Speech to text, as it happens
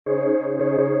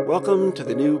Welcome to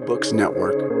the New Books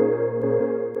Network.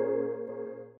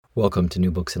 Welcome to New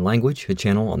Books in Language, a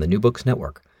channel on the New Books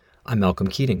Network. I'm Malcolm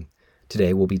Keating.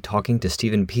 Today we'll be talking to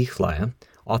Stephen Pihlaja,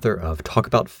 author of Talk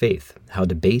About Faith, How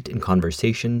Debate and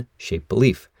Conversation Shape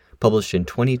Belief, published in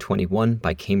 2021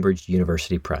 by Cambridge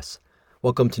University Press.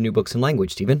 Welcome to New Books in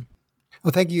Language, Stephen.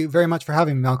 Well, thank you very much for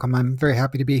having me, Malcolm. I'm very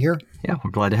happy to be here. Yeah,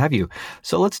 we're glad to have you.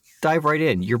 So let's dive right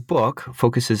in. Your book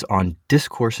focuses on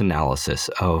discourse analysis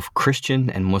of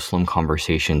Christian and Muslim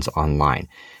conversations online.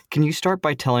 Can you start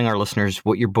by telling our listeners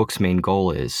what your book's main goal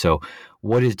is? So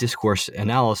what is discourse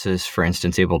analysis, for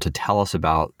instance, able to tell us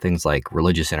about things like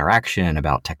religious interaction,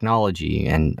 about technology,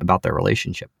 and about their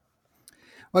relationship?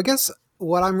 Well, I guess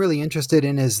what I'm really interested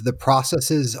in is the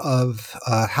processes of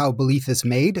how belief is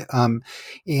made.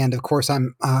 And of course,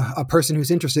 I'm a person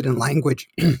who's interested in language.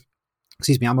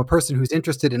 Excuse me, I'm a person who's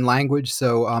interested in language.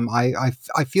 So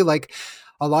I feel like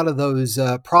a lot of those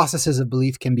processes of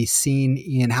belief can be seen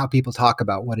in how people talk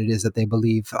about what it is that they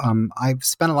believe. I've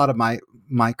spent a lot of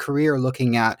my career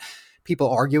looking at people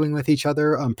arguing with each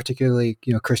other, particularly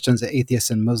Christians,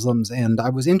 atheists, and Muslims. And I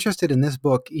was interested in this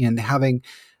book in having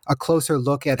a closer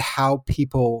look at how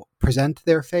people present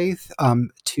their faith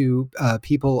to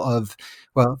people of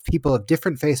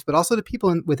different faiths, but also to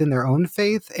people within their own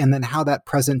faith, and then how that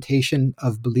presentation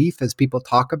of belief, as people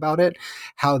talk about it,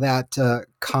 how that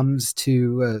comes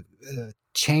to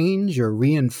change or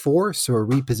reinforce or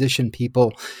reposition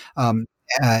people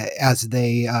as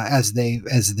they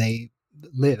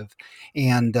live.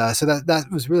 And so that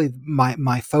was really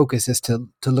my focus, is to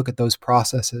look at those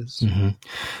processes. Mm-hmm.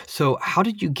 So how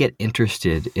did you get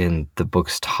interested in the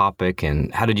book's topic,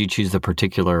 and how did you choose the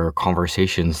particular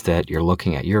conversations that you're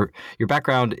looking at? Your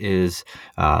background is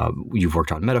you've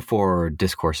worked on metaphor,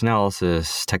 discourse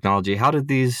analysis, technology. How did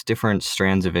these different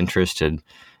strands of interest and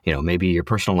maybe your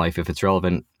personal life, if it's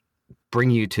relevant, bring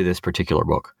you to this particular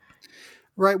book?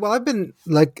 Right. Well, I've been,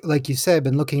 like you said,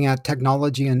 been looking at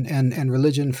technology and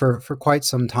religion for quite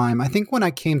some time. I think when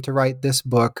I came to write this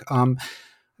book,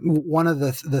 one of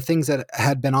the things that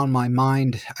had been on my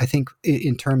mind, I think,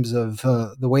 in terms of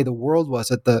the way the world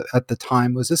was at the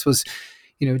time, was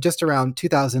just around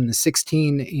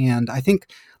 2016, and I think,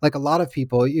 like a lot of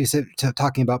people, you said,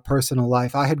 talking about personal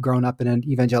life, I had grown up in an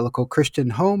evangelical Christian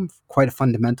home, quite a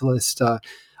fundamentalist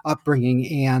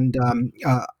upbringing. And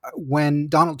when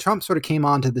Donald Trump sort of came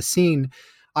onto the scene,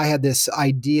 I had this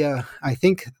idea, I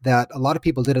think, that a lot of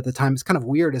people did at the time. It's kind of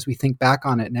weird as we think back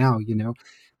on it now,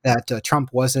 that Trump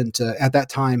wasn't at that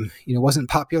time, wasn't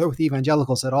popular with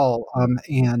evangelicals at all,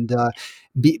 and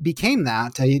became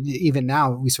that. Even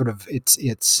now, we sort of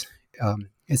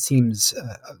it seems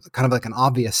kind of like an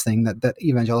obvious thing that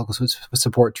evangelicals would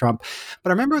support Trump. But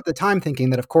I remember at the time thinking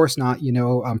that, of course not,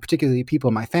 particularly people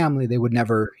in my family, they would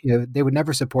never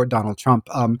support Donald Trump.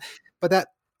 But that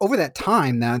over that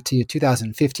time, that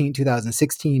 2015,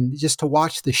 2016, just to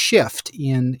watch the shift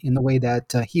in the way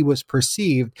that he was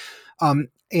perceived.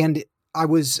 And I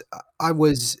was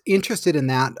interested in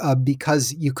that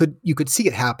because you could see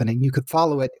it happening. You could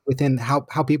follow it within how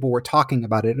people were talking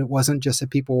about it. It wasn't just that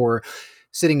people were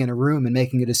sitting in a room and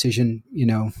making a decision,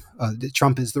 that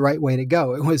Trump is the right way to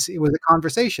go. It was a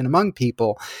conversation among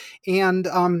people. And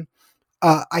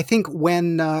I think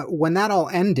when that all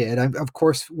ended, I, of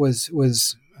course, was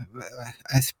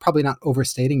it's probably not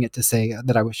overstating it to say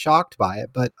that I was shocked by it,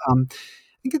 but I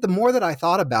think the more that I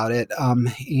thought about it,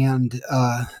 and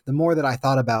the more that I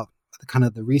thought about kind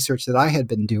of the research that I had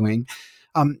been doing,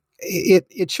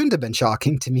 it shouldn't have been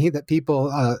shocking to me that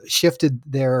people shifted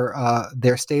their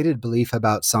stated belief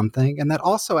about something, and that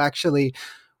also actually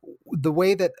the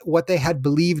way that what they had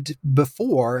believed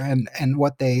before and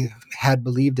what they had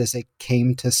believed as they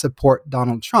came to support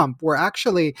Donald Trump were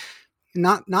actually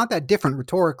not that different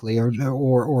rhetorically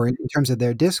or in terms of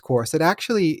their discourse. That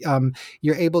actually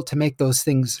you're able to make those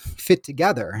things fit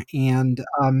together. And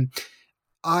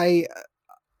I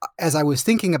as I was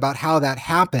thinking about how that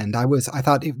happened, I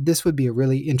thought this would be a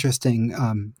really interesting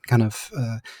kind of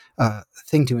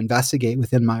thing to investigate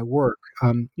within my work.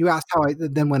 You asked how I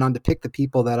then went on to pick the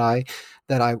people that I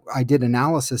did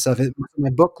analysis of. It. My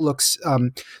book looks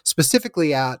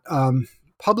specifically at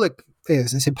public.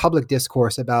 As I said, public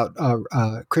discourse about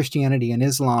Christianity and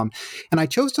Islam, and I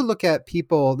chose to look at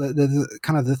people, the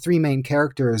kind of the three main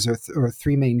characters or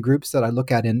three main groups that I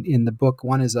look at in the book.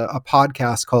 One is a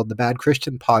podcast called the Bad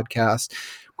Christian Podcast,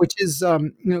 which is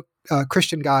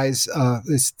Christian guys.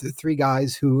 There's three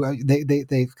guys who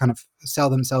they kind of sell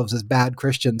themselves as bad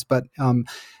Christians, but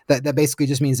that basically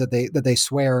just means that they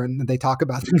swear and they talk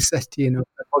about things that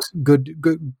most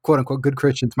good quote unquote good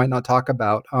Christians might not talk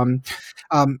about. And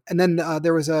then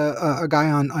there was a guy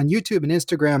on YouTube and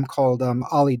Instagram called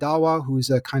Ali Dawa, who's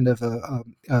a kind of a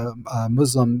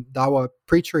Muslim Dawa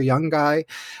preacher, young guy.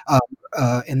 Um,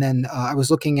 and then I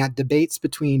was looking at debates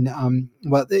between,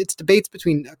 well, it's debates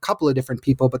between a couple of different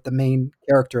people, but the main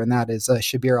character in that is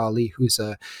Shabir Ali, who's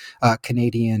a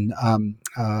Canadian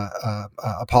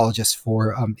apologist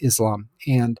for Islam.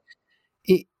 And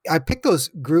I picked those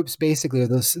groups basically, or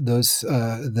those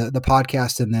the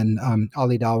podcast, and then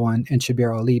Ali Dawa and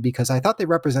Shabir Ali, because I thought they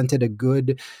represented a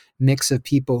good mix of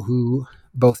people who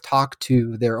both talk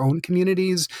to their own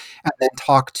communities and then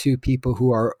talk to people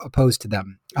who are opposed to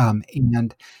them.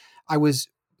 And I was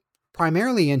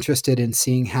primarily interested in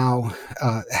seeing how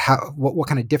what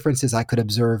kind of differences I could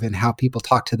observe in how people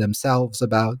talk to themselves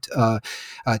about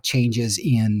changes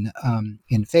in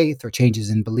faith or changes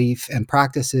in belief and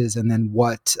practices, and then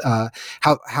what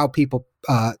how people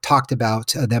talked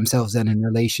about themselves then in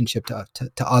relationship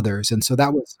to others. And so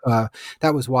that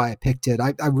was why I picked it.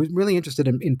 I was really interested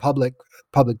in public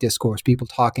discourse, people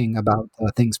talking about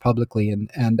things publicly,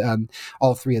 and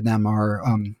all three of them are,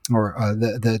 or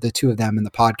the two of them in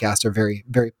the podcast are very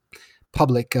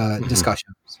public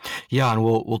discussions. Yeah, and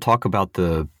we'll talk about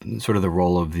the sort of the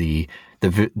role of the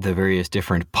various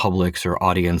different publics or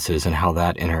audiences and how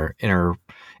that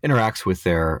interacts with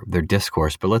their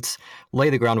discourse. But let's lay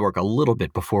the groundwork a little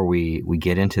bit before we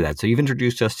get into that. So you've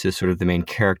introduced us to sort of the main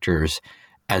characters,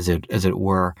 as it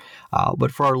were.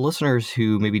 But for our listeners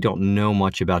who maybe don't know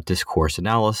much about discourse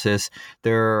analysis,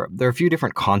 there are a few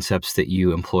different concepts that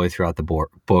you employ throughout the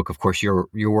book. Of course, you're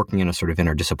working in a sort of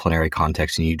interdisciplinary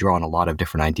context, and you draw on a lot of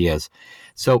different ideas.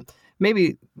 So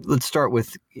maybe let's start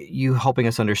with you helping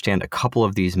us understand a couple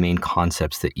of these main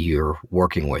concepts that you're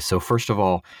working with. So first of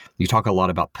all, you talk a lot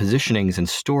about positionings and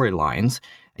storylines,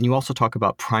 and you also talk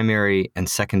about primary and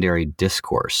secondary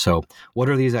discourse. So what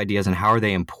are these ideas, and how are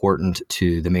they important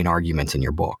to the main arguments in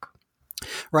your book?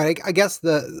 Right. I guess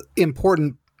the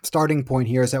important starting point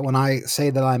here is that when I say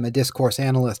that I'm a discourse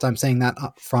analyst, I'm saying that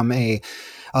from a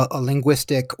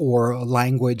linguistic or a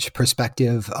language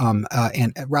perspective,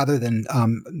 and rather than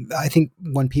I think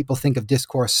when people think of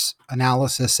discourse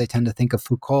analysis, they tend to think of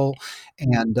Foucault.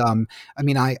 And I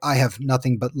mean, I have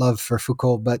nothing but love for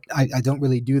Foucault, but I don't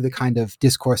really do the kind of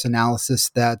discourse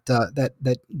analysis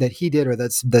that he did, or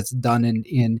that's done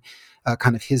in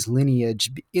kind of his lineage,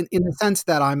 in the sense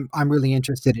that I'm really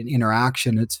interested in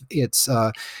interaction.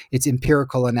 It's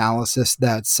empirical analysis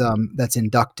that's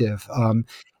inductive.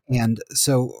 And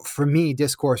so for me,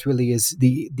 discourse really is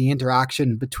the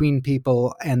interaction between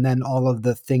people, and then all of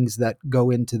the things that go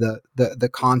into the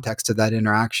context of that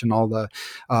interaction, all the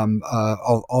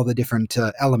different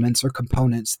elements or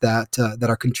components that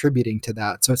are contributing to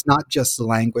that. So it's not just the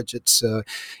language; it's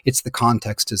the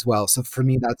context as well. So for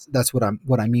me, that's what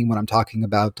I mean when I'm talking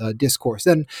about discourse.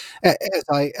 Then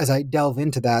as I delve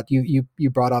into that, you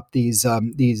brought up these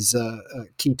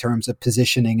key terms of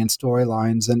positioning and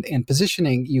storylines, and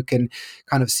positioning. You can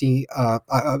kind of see.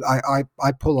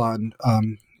 I pull on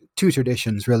two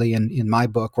traditions really in my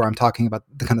book, where I'm talking about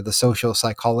the kind of the social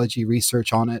psychology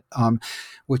research on it,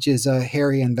 which is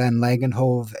Harry and Van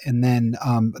Langenhove, and then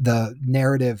the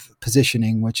narrative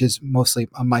positioning, which is mostly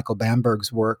Michael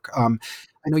Bamberg's work. I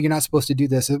know you're not supposed to do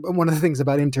this. One of the things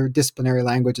about interdisciplinary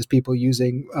language is people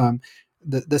using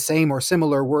the same or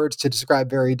similar words to describe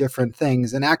very different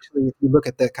things. And actually, if you look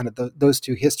at the kind of those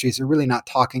two histories, they're really not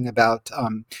talking about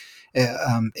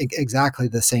exactly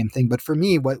the same thing. But for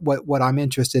me, what I'm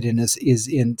interested in is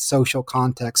in social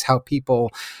context, how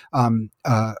people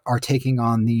are taking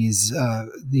on these. I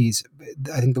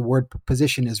think the word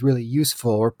position is really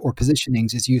useful, or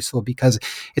positionings is useful, because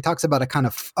it talks about a kind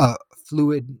of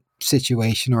fluid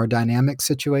situation or a dynamic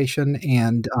situation,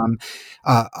 and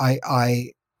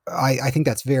I think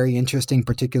that's very interesting,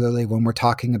 particularly when we're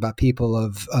talking about people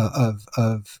of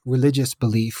religious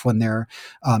belief, when they're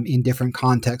in different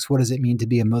contexts. What does it mean to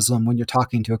be a Muslim when you're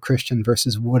talking to a Christian,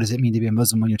 versus what does it mean to be a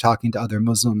Muslim when you're talking to other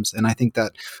Muslims? And I think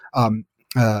that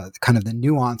kind of the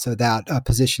nuance of that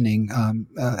positioning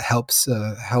helps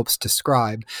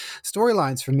describe.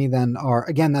 Storylines for me then are,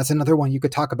 again, that's another one. You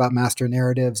could talk about master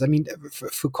narratives. I mean,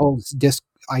 Foucault's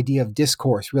idea of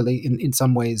discourse really in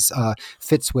some ways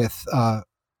fits with a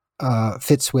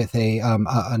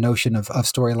notion of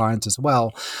storylines as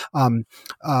well.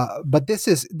 But this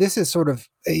is sort of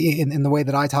in the way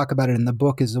that I talk about it in the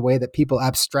book, is the way that people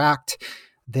abstract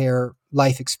their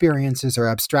life experiences or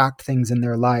abstract things in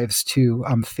their lives to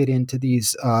fit into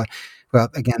these well,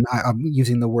 again, I'm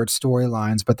using the word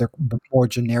storylines, but they're more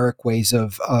generic ways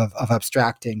of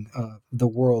abstracting the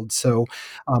world. So,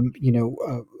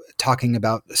 talking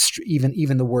about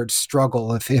even the word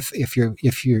struggle, if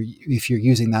you're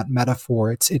using that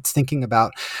metaphor, it's thinking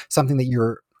about something that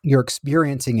you're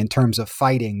experiencing in terms of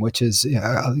fighting, which is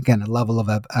again a level of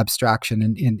abstraction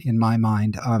in my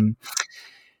mind.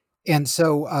 And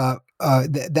so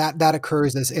that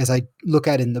occurs as I look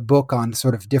at in the book on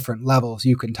sort of different levels.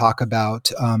 You can talk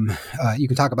about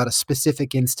a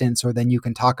specific instance, or then you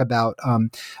can talk about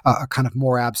a kind of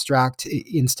more abstract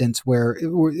instance where,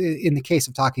 in the case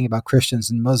of talking about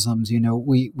Christians and Muslims,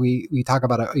 we talk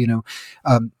about in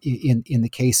the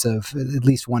case of at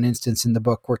least one instance in the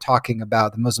book, we're talking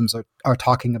about the Muslims are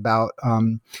talking about.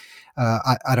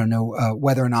 I don't know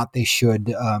whether or not they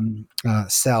should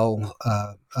sell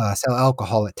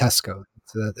alcohol at Tesco.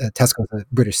 So Tesco is a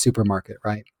British supermarket,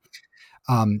 right?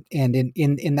 And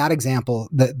in that example,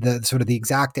 the sort of the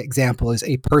exact example is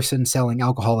a person selling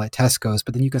alcohol at Tesco's,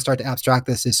 but then you can start to abstract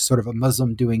this as sort of a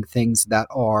Muslim doing things that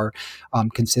are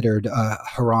considered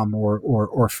haram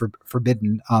or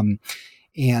forbidden.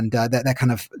 And that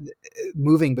kind of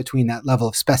moving between that level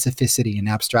of specificity and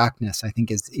abstractness, I think,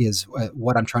 is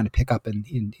what I'm trying to pick up in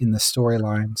the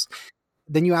storylines.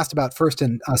 Then you asked about first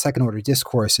and second order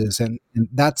discourses, and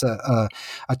that's a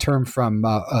term from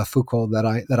Foucault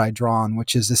that I draw on,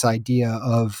 which is this idea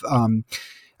of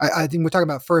I think we're talking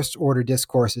about first order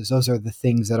discourses. Those are the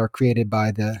things that are created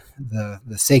by the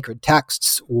sacred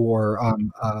texts, or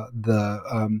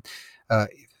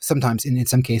sometimes in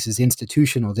some cases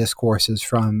institutional discourses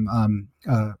from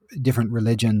different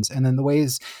religions, and then the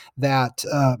ways that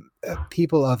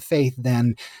people of faith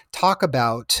then talk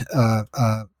about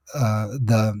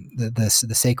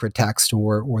the sacred text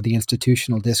or the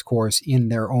institutional discourse in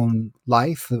their own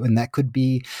life, and that could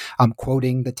be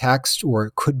quoting the text, or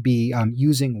it could be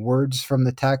using words from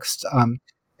the text.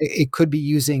 It could be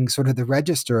using sort of the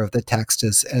register of the text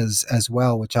as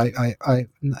well, which I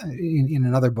in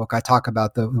another book I talk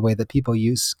about the way that people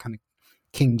use kind of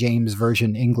King James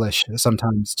Version English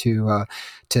sometimes to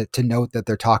note that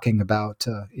they're talking about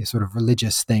sort of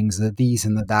religious things. The these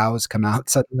and the thous come out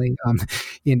suddenly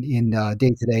in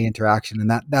day-to-day interaction, and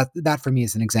that for me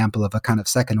is an example of a kind of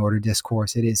second order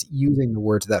discourse. It is using the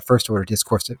words of that first order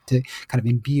discourse to kind of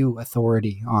imbue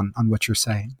authority on what you're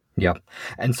saying. Yep.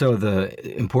 And so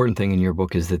the important thing in your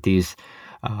book is that these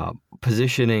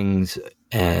positionings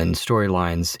and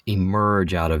storylines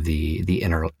emerge out of the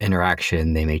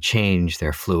interaction. They may change,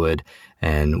 they're fluid.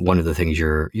 And one of the things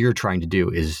you're trying to do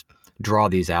is draw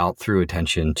these out through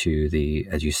attention to the,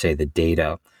 as you say, the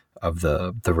data of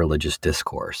the religious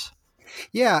discourse.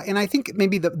 Yeah, and I think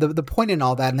maybe the point in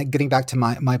all that, and getting back to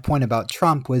my point about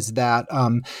Trump, was that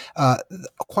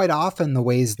quite often the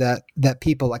ways that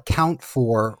people account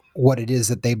for what it is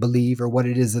that they believe or what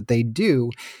it is that they do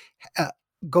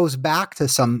goes back to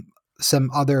some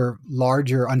other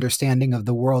larger understanding of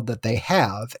the world that they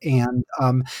have, and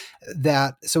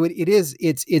that so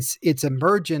it's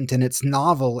emergent and it's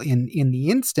novel in the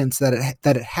instance that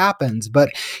it happens.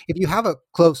 But if you have a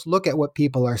close look at what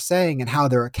people are saying and how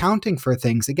they're accounting for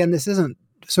things, again, this isn't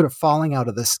sort of falling out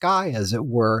of the sky, as it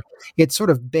were. It's sort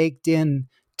of baked in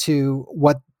to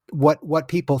what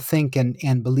people think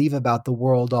and believe about the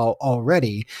world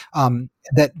already.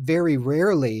 That very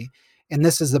rarely. And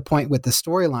this is the point with the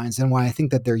storylines, and why I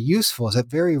think that they're useful, is that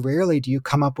very rarely do you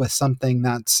come up with something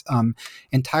that's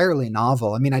entirely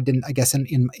novel. I mean, I guess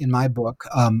in my book,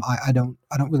 I don't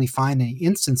really find any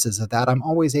instances of that. I'm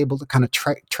always able to kind of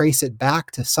trace it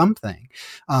back to something,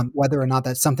 whether or not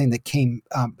that's something that came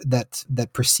that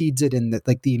precedes it in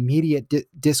the immediate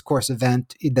discourse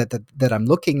event that I'm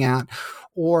looking at,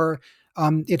 or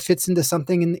it fits into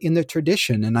something in the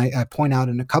tradition. And I point out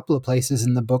in a couple of places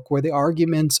in the book where the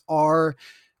arguments are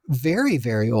very,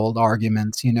 very old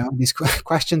arguments. These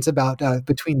questions about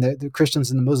between the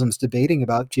Christians and the Muslims debating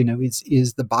about,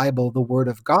 is the Bible the Word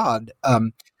of God?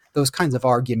 Those kinds of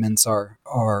arguments are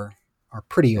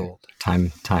pretty old.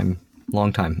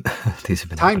 Long time. These have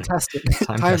been time tested.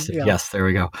 Time tested. Yeah. Yes, there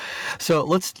we go. So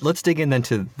let's dig in then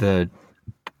to the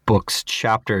book's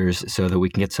chapters, so that we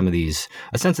can get a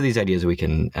sense of these ideas. We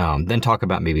can then talk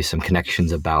about maybe some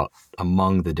connections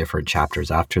among the different chapters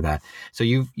after that. So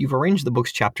you've arranged the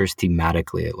book's chapters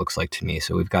thematically, it looks like to me.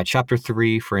 So we've got chapter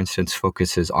 3, for instance,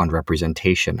 focuses on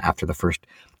representation after the first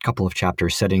couple of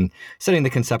chapters, setting the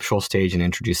conceptual stage and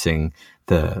introducing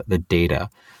the data.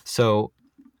 So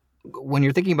when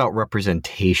you're thinking about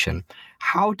representation,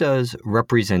 how does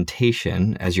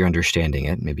representation, as you're understanding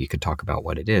it, maybe you could talk about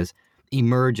what it is,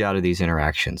 emerge out of these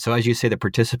interactions? So as you say, the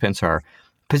participants are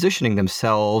positioning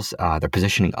themselves, they're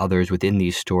positioning others within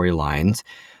these storylines.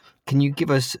 Can you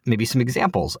give us maybe some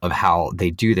examples of how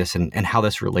they do this and how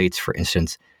this relates, for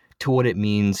instance, to what it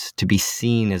means to be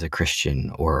seen as a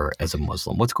Christian or as a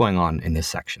Muslim? What's going on in this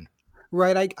section?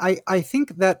 Right. I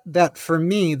think that for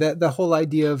me, that the whole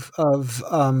idea of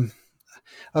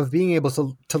being able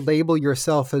to label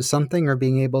yourself as something, or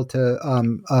being able to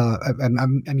I'm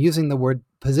using the word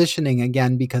positioning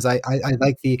again because I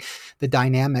like the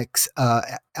dynamics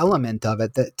element of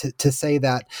it, that to say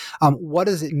that what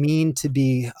does it mean to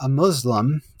be a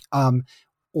Muslim,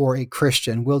 or a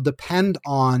Christian, will depend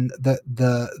on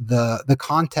the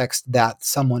context that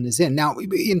someone is in. Now,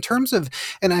 in terms of,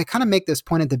 and I kind of make this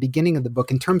point at the beginning of the book,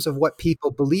 in terms of what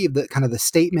people believe, that kind of the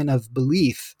statement of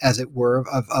belief, as it were,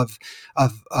 of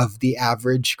the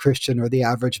average Christian or the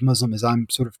average Muslim, as I'm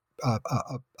sort of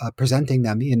presenting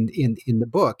them in the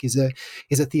book, is a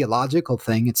theological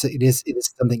thing. It is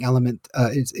something element.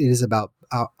 It is about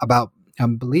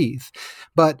belief,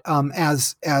 but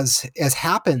as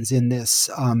happens in this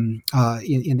in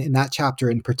that chapter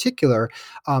in particular,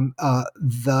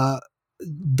 the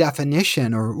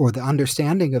definition or the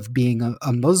understanding of being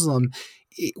a Muslim,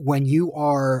 when you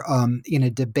are in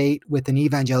a debate with an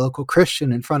evangelical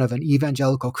Christian in front of an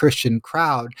evangelical Christian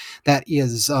crowd, that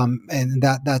is, and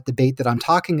that debate that I'm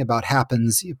talking about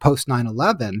happens post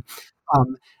 9/11.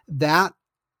 That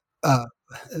uh,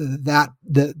 that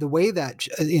the way that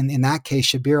in that case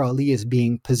Shabir Ali is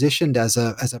being positioned as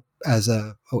a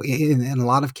in a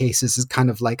lot of cases is kind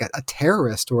of like a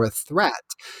terrorist or a threat,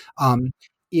 um,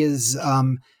 is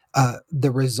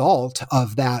the result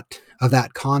of that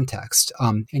context.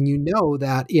 And you know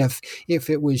that if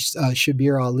it was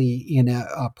Shabir Ali in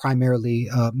a primarily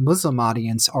Muslim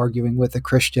audience arguing with a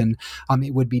Christian,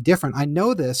 it would be different. I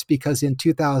know this because in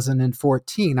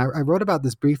 2014, I wrote about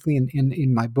this briefly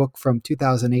in my book from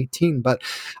 2018, but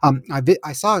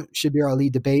I saw Shabir Ali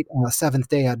debate a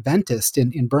Seventh-day Adventist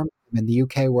in Birmingham in the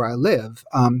UK, where I live.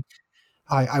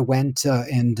 I went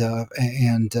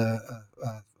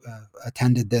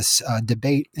attended this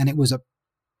debate, and it was a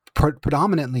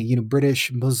predominantly,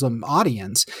 British Muslim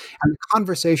audience, and the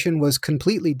conversation was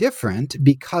completely different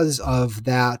because of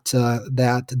that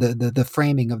the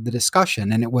framing of the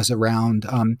discussion, and it was around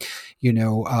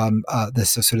this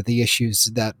sort of the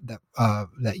issues that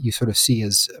you sort of see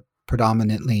as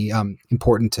predominantly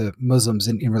important to Muslims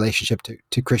in relationship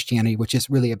to Christianity, which is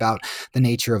really about the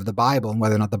nature of the Bible and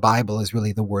whether or not the Bible is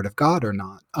really the Word of God or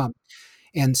not.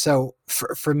 And so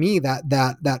for me,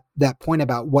 that point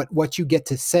about what you get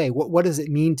to say, what does it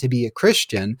mean to be a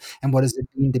Christian, and what does it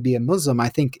mean to be a Muslim? I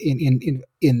think in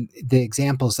the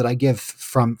examples that I give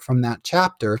from that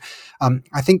chapter,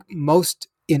 I think in most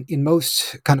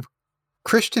kind of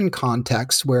Christian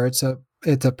contexts where it's a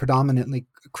predominantly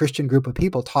Christian group of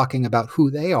people talking about who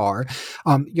they are,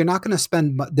 you're not going to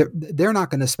spend they're not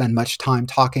going to spend much time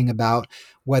talking about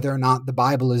whether or not the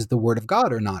Bible is the Word of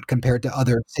God or not, compared to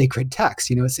other sacred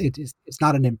texts. It's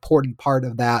not an important part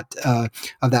of that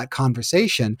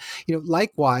conversation.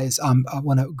 Likewise,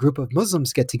 when a group of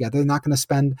Muslims get together, they're not going to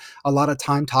spend a lot of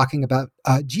time talking about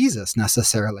Jesus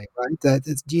necessarily, right?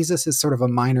 Jesus is sort of a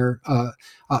minor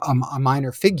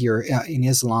figure in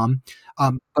Islam,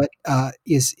 but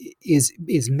is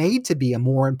made to be a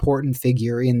more important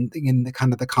figure in the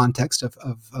kind of the context of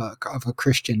a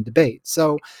Christian debate.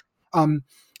 So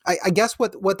I guess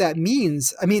what that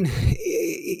means, I mean,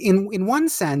 in one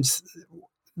sense,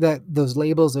 that those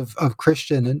labels of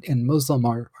Christian and Muslim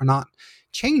are not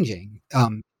changing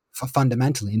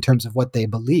fundamentally in terms of what they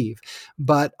believe,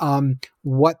 but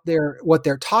what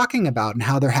they're talking about and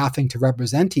how they're having to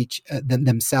represent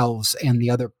themselves and the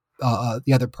other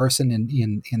person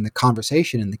in the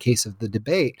conversation, in the case of the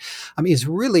debate, is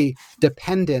really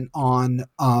dependent on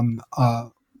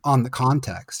the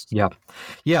context. Yeah.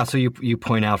 Yeah. So you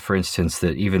point out, for instance,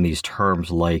 that even these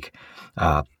terms like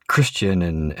Christian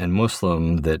and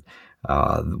Muslim, that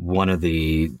one of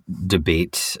the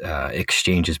debate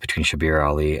exchanges between Shabir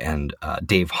Ali and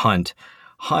Dave Hunt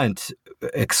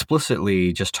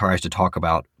explicitly just tries to talk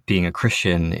about being a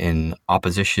Christian in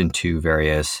opposition to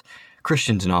various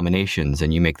Christian denominations.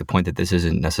 And you make the point that this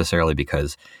isn't necessarily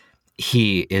because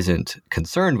he isn't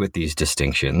concerned with these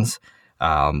distinctions,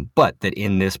 but that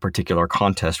in this particular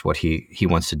contest, what he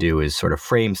wants to do is sort of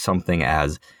frame something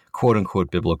as quote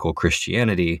unquote biblical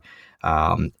Christianity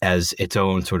as its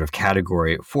own sort of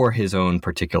category for his own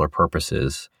particular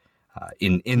purposes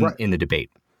in Right. the debate.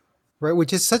 Right,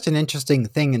 which is such an interesting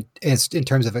thing in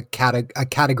terms of a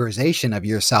categorization of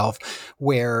yourself,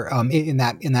 where in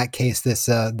that case, this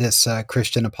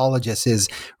Christian apologist is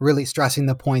really stressing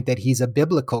the point that he's a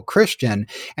biblical Christian,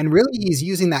 and really he's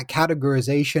using that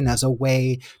categorization as a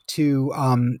way to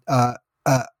uh,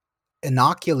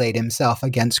 inoculate himself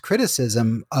against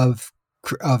criticism of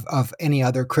any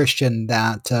other Christian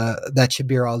that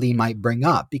Shabir Ali might bring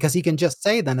up, because he can just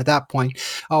say then at that point,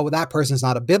 oh, well, that person's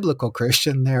not a biblical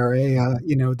Christian. They're a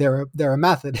they're a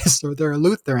Methodist, or they're a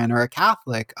Lutheran, or a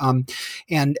Catholic,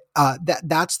 and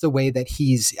that's the way that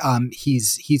he's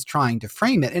trying to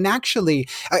frame it. And actually,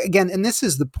 again, and this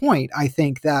is the point, I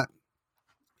think, that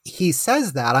he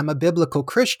says that I'm a biblical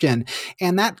Christian,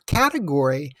 and that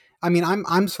category. I mean,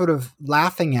 I'm sort of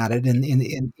laughing at it in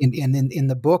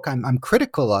the book. I'm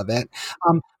critical of it,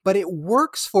 but it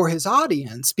works for his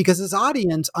audience because his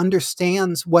audience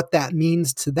understands what that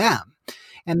means to them,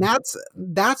 and that's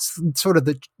sort of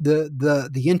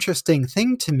the interesting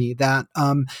thing to me. That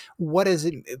what does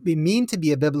it mean to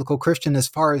be a biblical Christian as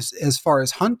far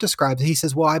as Hunt describes it? He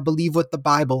says, "Well, I believe what the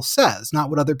Bible says,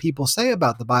 not what other people say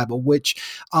about the Bible," which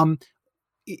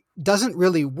it doesn't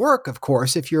really work, of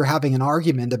course, if you're having an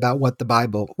argument about what the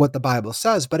Bible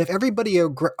says. But if everybody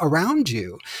around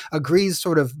you agrees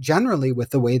sort of generally with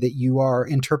the way that you are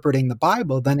interpreting the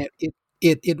Bible, then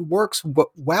it works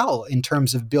well in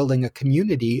terms of building a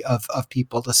community of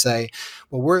people to say,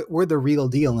 well, we're the real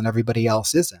deal and everybody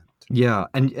else isn't. Yeah,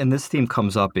 and this theme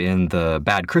comes up in the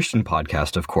Bad Christian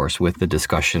podcast, of course, with the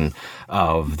discussion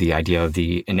of the idea of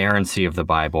the inerrancy of the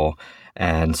Bible.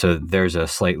 And so there's a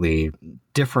slightly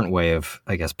different way of,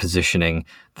 I guess, positioning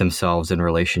themselves in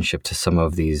relationship to some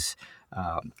of these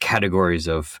categories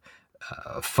of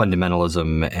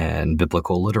fundamentalism and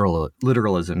biblical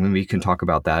literalism. And we can talk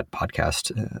about that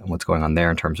podcast and what's going on there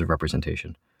in terms of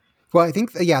representation. Well, I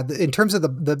think, yeah, in terms of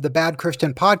the Bad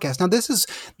Christian podcast. Now, this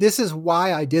is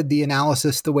why I did the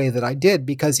analysis the way that I did,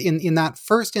 because in that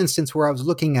first instance where I was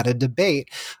looking at a debate,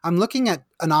 I'm looking at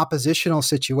an oppositional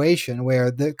situation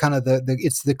where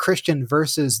it's the Christian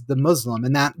versus the Muslim,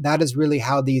 and that is really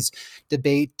how these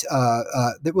debate.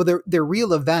 They're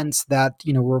real events that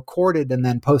were recorded and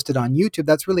then posted on YouTube.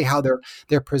 That's really how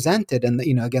they're presented. And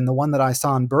again, the one that I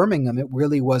saw in Birmingham, it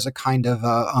really was a kind of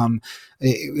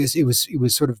it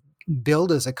was sort of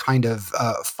billed as a kind of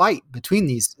fight between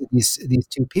these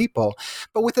two people.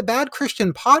 But with the Bad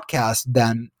Christian podcast,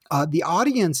 then the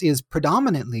audience is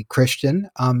predominantly Christian,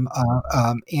 and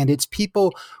it's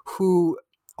people who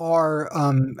are,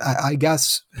 I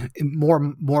guess,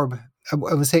 more. I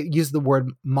would say use the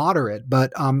word moderate,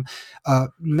 but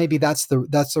maybe that's the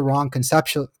wrong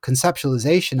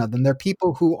conceptualization of them. They're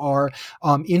people who are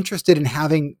interested in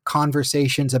having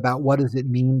conversations about what does it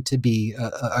mean to be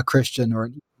a Christian or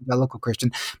an evangelical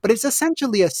Christian. But it's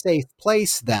essentially a safe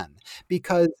place then,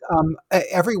 because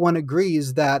everyone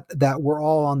agrees that we're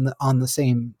all on the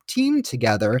same team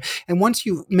together. And once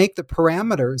you make the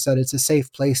parameters that it's a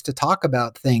safe place to talk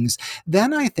about things,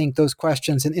 then I think those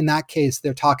questions, and in that case,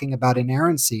 they're talking about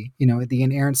inerrancy, the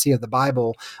inerrancy of the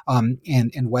Bible,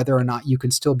 and whether or not you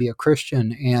can still be a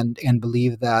Christian and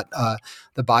believe that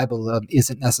the Bible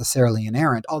isn't necessarily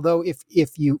inerrant. Although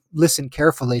if you listen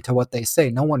carefully to what they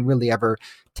say, no one really ever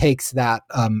takes that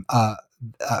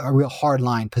a real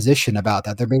hardline position about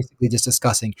that. They're basically just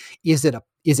discussing, is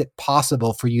it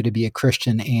possible for you to be a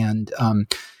Christian and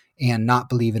not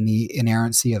believe in the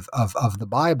inerrancy of the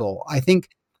Bible? I think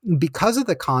because of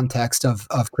the context of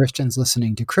Christians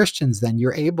listening to Christians, then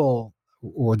you're able,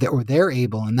 or they're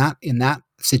able in that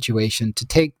situation, to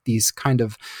take these kind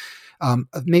of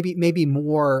maybe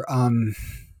more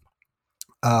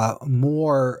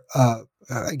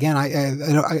again,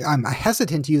 I'm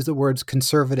hesitant to use the words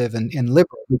conservative and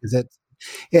liberal, because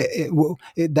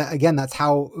again, that's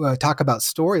how talk about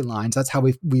storylines. That's how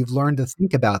we've learned to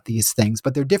think about these things.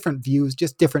 But they're different views,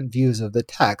 just different views of the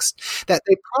text that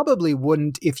they probably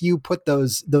wouldn't if you put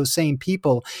those same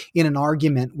people in an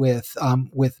argument with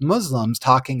Muslims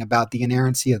talking about the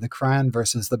inerrancy of the Quran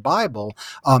versus the Bible.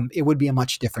 It would be a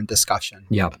much different discussion.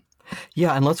 Yeah.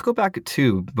 Yeah, and let's go back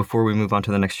to, before we move on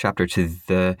to the next chapter, to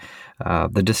the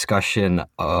discussion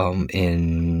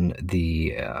in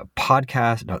the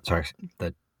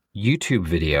the YouTube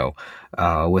video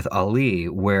with Ali,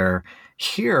 where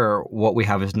here what we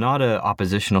have is not an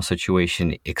oppositional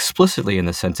situation explicitly in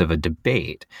the sense of a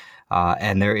debate,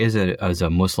 and there is as a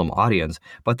Muslim audience,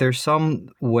 but there's some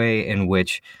way in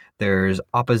which there's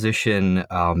opposition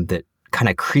that kind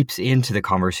of creeps into the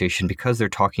conversation because they're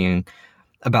talking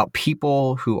about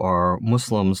people who are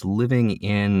Muslims living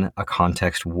in a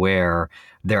context where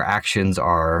their actions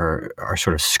are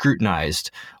sort of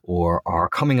scrutinized or are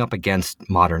coming up against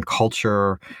modern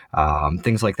culture,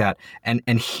 things like that. And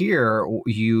here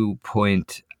you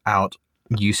point out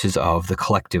uses of the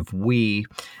collective we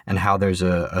and how there's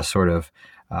a sort of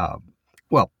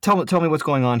well, tell me what's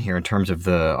going on here in terms of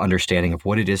the understanding of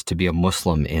what it is to be a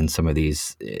Muslim in some of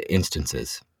these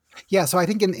instances. Yeah, so I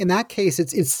think in that case,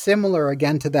 it's similar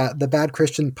again to the Bad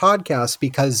Christian podcast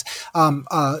because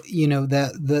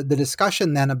the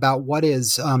discussion then about what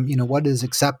is what is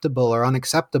acceptable or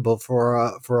unacceptable for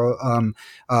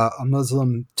a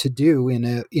Muslim to do in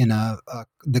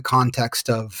the context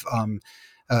of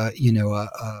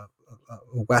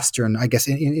Western, I guess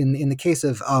in the case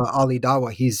of Ali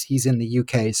Dawa, he's in the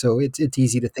UK, so it's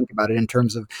easy to think about it in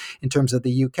terms of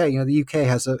the UK. The UK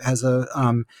has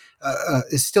a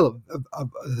is still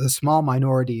a small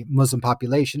minority Muslim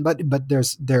population, but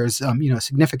there's a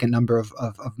significant number of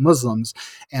Muslims,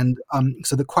 and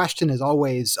so the question is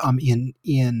always in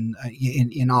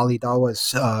Ali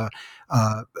Dawa's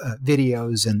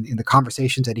videos and in the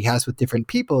conversations that he has with different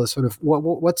people is sort of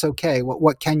what's okay,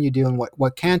 what can you do and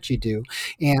what can't you do,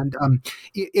 and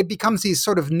it becomes these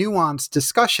sort of nuanced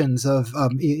discussions of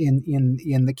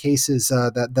in the cases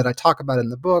that I talk about in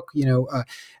the book,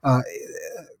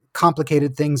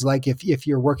 complicated things like if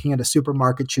you're working at a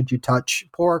supermarket, should you touch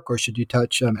pork or should you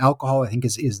touch alcohol? I think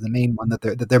is the main one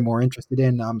that they're more interested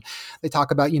in. They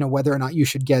talk about whether or not you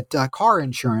should get car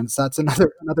insurance. That's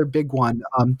another big one.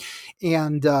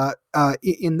 And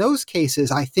in those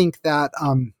cases, I think that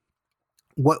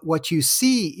what you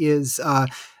see is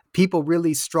people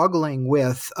really struggling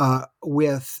with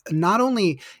not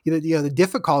only the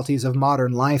difficulties of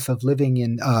modern life of living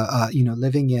in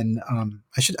living in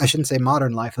I shouldn't say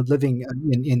modern life of living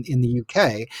in the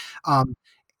UK.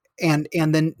 And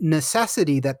the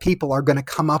necessity that people are going to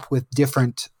come up with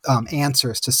different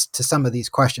answers to some of these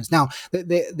questions. Now,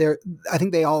 I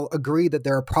think they all agree that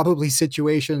there are probably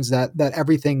situations that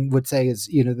everything would say is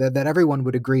that everyone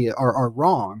would agree are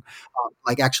wrong.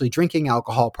 Like actually drinking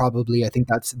alcohol, probably. I think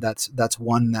that's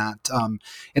one that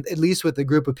at least with the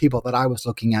group of people that I was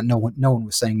looking at, no one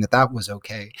was saying that was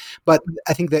okay. But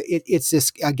I think that it's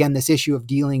this issue of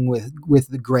dealing with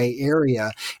the gray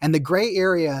area, and the gray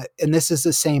area, and this is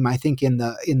the same I think in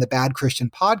the Bad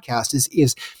Christian podcast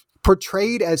is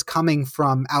portrayed as coming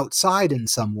from outside in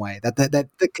some way, that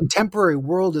the contemporary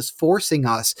world is forcing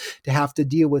us to have to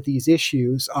deal with these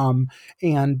issues,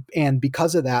 and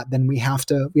because of that, then we have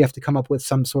to come up with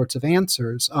some sorts of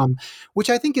answers,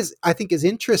 which I think is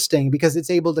interesting because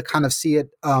it's able to kind of see it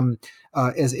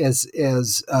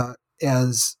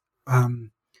as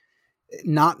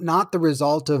not the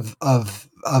result of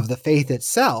the faith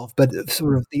itself, but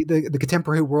sort of the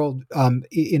contemporary world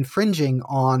infringing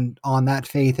on that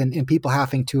faith and people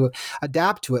having to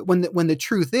adapt to it. When the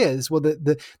truth is, well,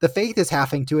 the faith is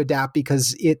having to adapt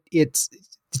because it's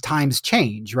times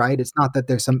change, right? It's not that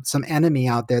there's some enemy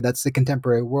out there that's the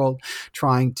contemporary world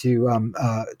trying to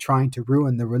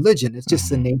ruin the religion. It's just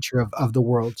the nature of the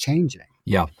world changing.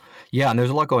 Yeah, and there's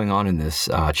a lot going on in this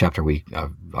chapter we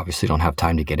obviously don't have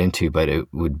time to get into, but it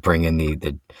would bring in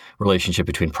the relationship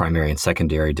between primary and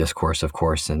secondary discourse, of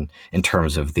course, and in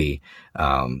terms of the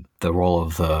role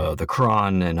of the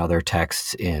Quran and other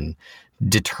texts in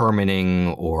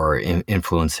determining or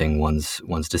influencing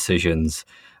one's decisions,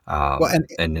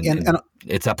 and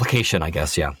its application, I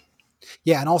guess, yeah.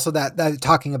 Yeah, and also that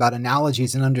talking about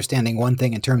analogies and understanding one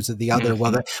thing in terms of the other.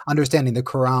 Well, understanding the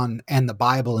Quran and the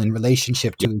Bible in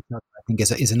relationship to each other, I think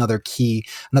is another key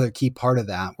part of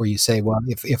that. Where you say, well,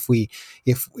 if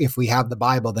we have the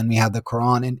Bible, then we have the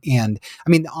Quran, and I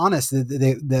mean,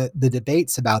 the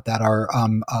debates about that are.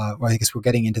 Well, I guess we're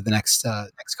getting into the next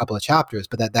couple of chapters,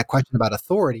 but that question about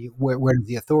authority, where does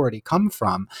the authority come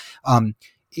from?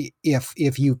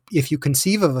 If you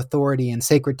conceive of authority in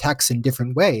sacred texts in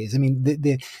different ways, I mean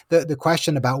the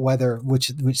question about whether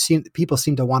which people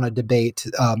seem to want to debate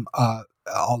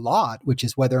a lot, which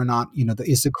is whether or not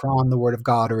is the Quran the Word of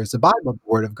God or is the Bible the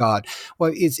Word of God?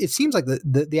 Well, it seems like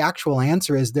the actual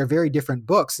answer is they're very different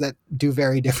books that do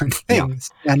very different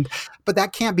things, but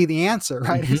that can't be the answer,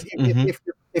 right?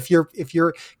 If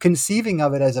you're conceiving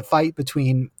of it as a fight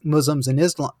between Muslims and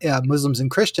Muslims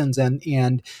and Christians,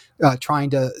 and trying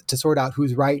to sort out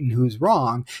who's right and who's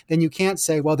wrong, then you can't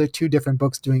say, well, they're two different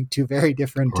books doing two very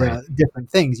different Right. different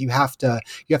things. You have to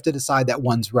decide that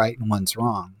one's right and one's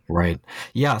wrong. Right.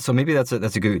 Yeah. So maybe that's a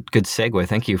good segue.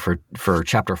 Thank you for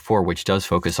chapter 4, which does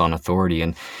focus on authority,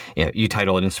 and you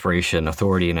title it "Inspiration,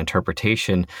 Authority, and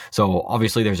Interpretation." So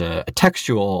obviously, there's a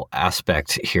textual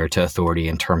aspect here to authority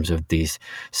in terms of these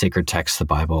sacred texts, the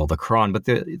Bible, the Quran. But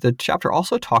the chapter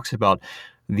also talks about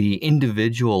the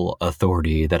individual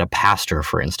authority that a pastor,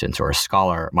 for instance, or a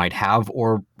scholar might have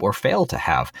or fail to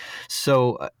have.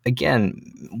 So again,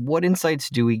 what insights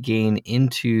do we gain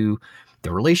into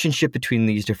the relationship between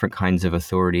these different kinds of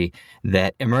authority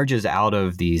that emerges out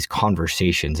of these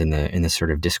conversations in the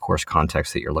sort of discourse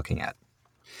context that you're looking at?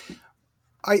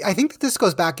 I think that this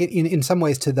goes back in some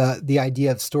ways to the idea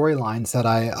of storylines that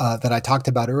I talked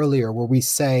about earlier, where we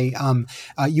say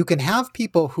you can have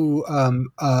people who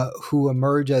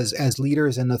emerge as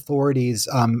leaders and authorities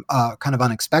kind of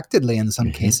unexpectedly in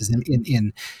some cases.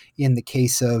 In the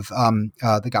case of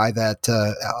the guy that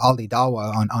Ali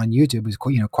Dawa on YouTube, who's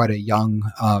quite a young,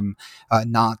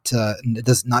 not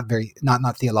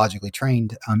theologically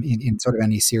trained in sort of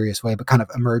any serious way, but kind of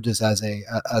emerges as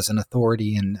an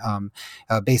authority and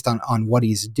based on what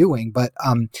he's doing. But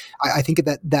I think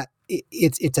that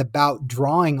it's about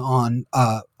drawing on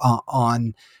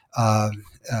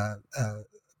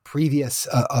previous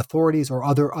authorities or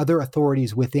other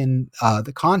authorities within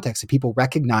the context that people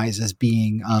recognize as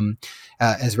being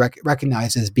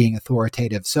recognized as being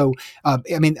authoritative. So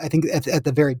I mean, I think at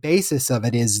the very basis of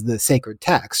it is the sacred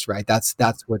text, right? That's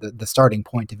where the starting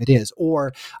point of it is.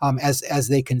 Or as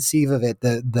they conceive of it,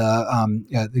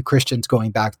 the Christians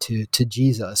going back to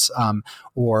Jesus,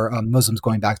 or Muslims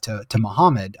going back to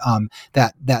Muhammad.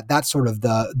 That's sort of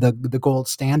the gold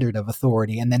standard of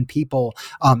authority, and then people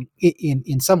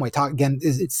in some way talk again.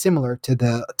 It's similar to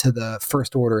the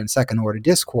first order and second order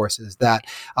discourses, that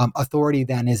authority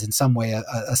then is in some way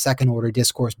a second order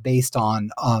discourse based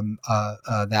on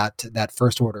that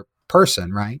first order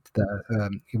person, right?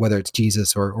 Whether it's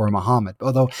Jesus or Muhammad.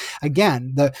 Although,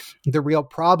 again, the real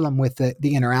problem with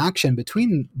the interaction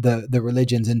between the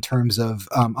religions in terms of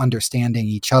understanding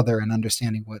each other and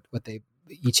understanding what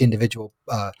each individual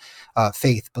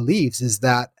faith believes is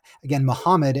that, again,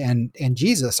 Muhammad and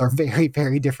Jesus are very,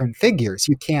 very different figures.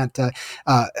 You can't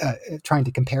trying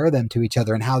to compare them to each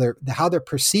other, and how they're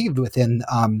perceived within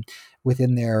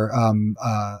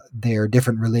their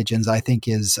different religions, I think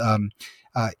is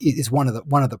one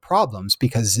of the problems,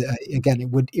 because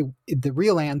again, the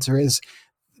real answer is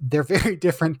they're very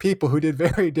different people who did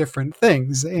very different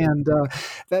things, and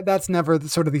that's never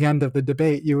sort of the end of the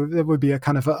debate. It would be a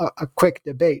kind of a quick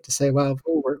debate to say, well,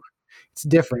 it's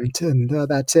different, and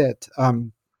that's it.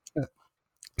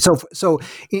 So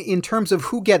in terms of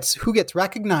who gets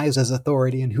recognized as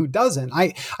authority and who doesn't,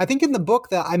 I think in the book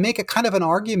that I make a kind of an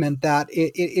argument that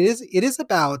it is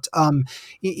about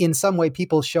in some way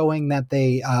people showing that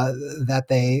they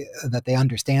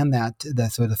understand that the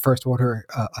sort of the first order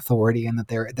authority, and that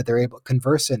they're able to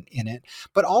converse in it,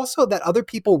 but also that other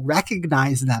people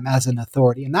recognize them as an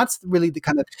authority. And that's really the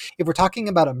kind of, if we're talking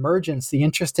about emergence, the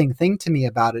interesting thing to me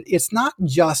about it, it's not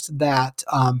just that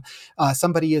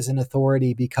somebody is an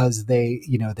authority because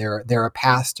they're a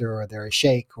pastor or they're a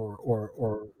sheikh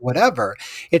or whatever.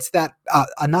 It's that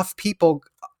enough people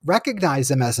recognize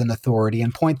them as an authority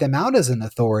and point them out as an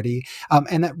authority,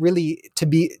 and that really to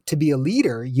be a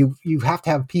leader, you have to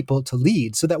have people to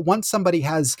lead, so that once somebody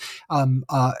has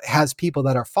people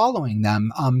that are following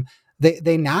them,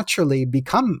 they naturally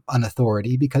become an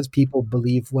authority because people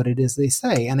believe what it is they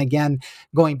say. And again,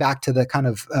 going back to the kind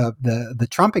of the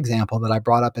Trump example that I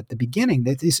brought up at the beginning,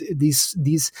 that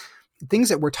these things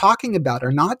that we're talking about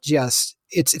are not just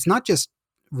it's not just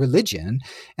religion,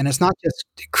 and it's not just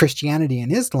Christianity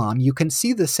and Islam. You can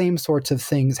see the same sorts of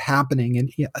things happening,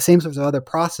 and same sorts of other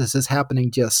processes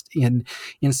happening just in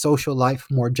social life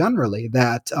more generally.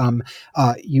 That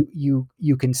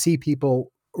you can see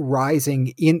people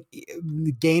rising in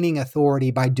gaining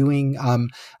authority by doing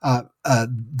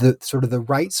the sort of the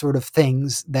right sort of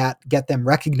things that get them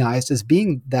recognized as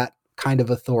being that kind of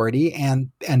authority,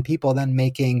 and people then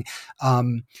making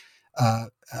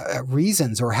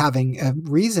reasons or having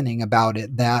reasoning about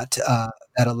it that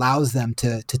allows them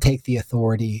to take the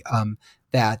authority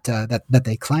that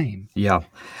they claim. Yeah,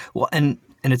 well, and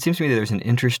it seems to me that there's an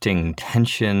interesting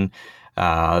tension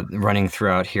running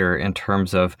throughout here in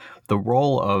terms of the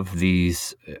role of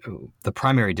these, the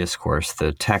primary discourse,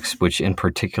 the text, which in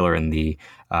particular in the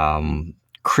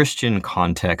Christian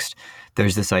context,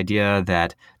 there's this idea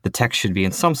that the text should be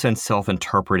in some sense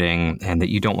self-interpreting, and that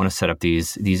you don't want to set up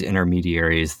these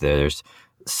intermediaries. There's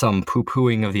some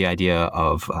poo-pooing of the idea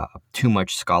of too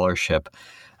much scholarship.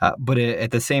 But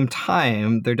at the same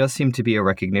time, there does seem to be a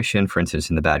recognition, for instance,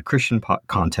 in the bad Christian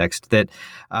context, that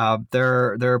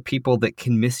there are people that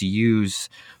can misuse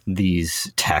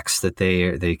these texts, that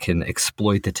they can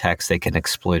exploit the text, they can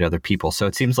exploit other people. So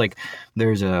it seems like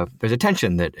there's a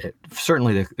tension that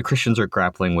certainly the Christians are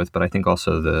grappling with, but I think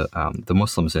also the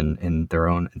Muslims in their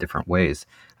own different ways.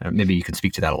 Maybe you can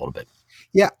speak to that a little bit.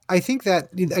 Yeah, I think that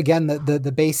again,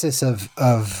 the basis of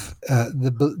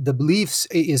the beliefs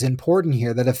is important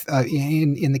here. That if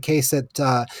in the case that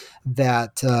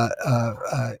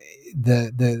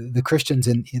the Christians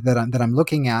that I'm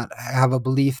looking at have a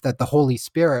belief that the Holy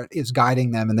Spirit is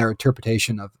guiding them in their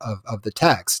interpretation of the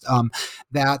text,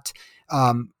 that.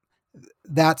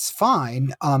 That's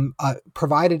fine,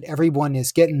 provided everyone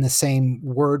is getting the same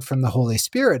word from the Holy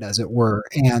Spirit, as it were.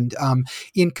 And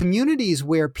in communities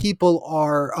where people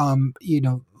are,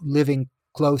 living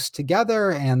close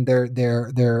together and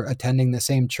they're attending the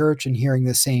same church and hearing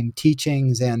the same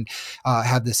teachings and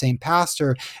have the same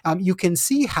pastor, you can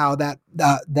see how that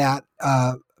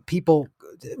people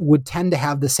would tend to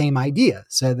have the same idea.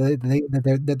 So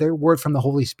that their word from the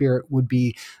Holy Spirit would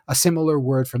be a similar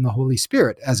word from the Holy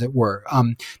Spirit, as it were,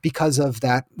 because of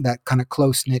that kind of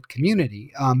close-knit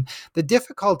community. The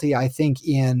difficulty, I think,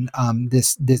 in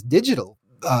this digital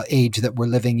age that we're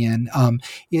living in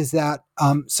is that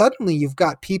suddenly you've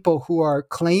got people who are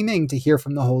claiming to hear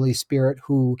from the Holy Spirit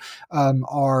who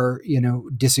are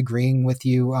disagreeing with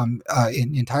you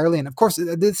entirely. And of course,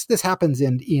 this happens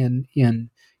in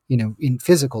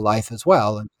physical life as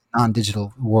well. And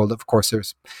non-digital world, of course,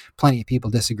 there's plenty of people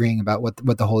disagreeing about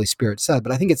what the Holy Spirit said.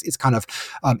 But I think it's kind of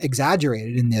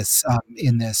exaggerated in this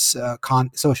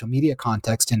social media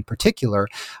context in particular.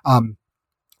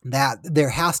 That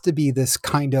there has to be this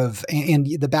kind of, and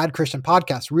the Bad Christian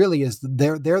podcast really is,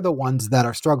 they're the ones that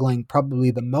are struggling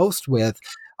probably the most with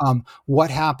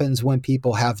what happens when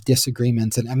people have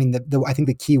disagreements. And I mean, I think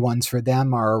the key ones for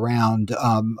them are around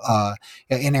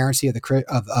inerrancy of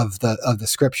the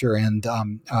scripture and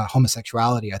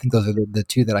homosexuality. I think those are the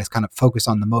two that I kind of focus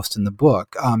on the most in the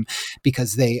book,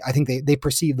 because I think they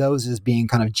perceive those as being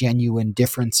kind of genuine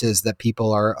differences that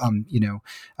people are,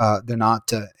 they're not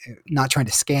trying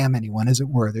to scam anyone, as it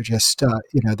were. They're just,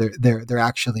 they're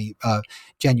actually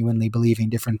genuinely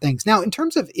believing different things. Now, in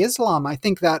terms of Islam, I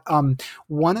think that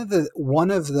one of the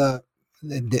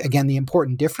again, the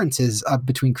important differences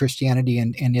between Christianity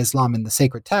and Islam in the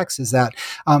sacred text is that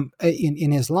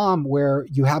in Islam, where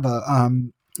you have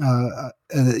the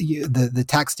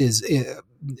text is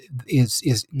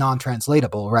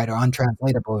non-translatable, right, or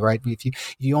untranslatable, right?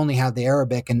 If you only have the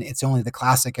Arabic and it's only the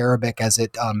classic Arabic as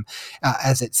it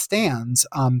stands,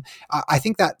 I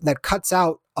think that cuts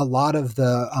out a lot of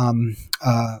the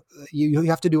you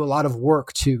have to do a lot of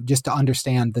work to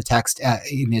understand the text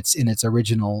in its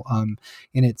original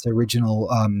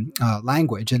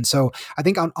language. And so I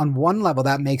think on one level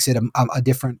that makes it a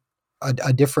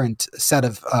different set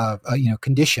of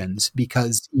conditions,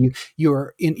 because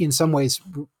you're in some ways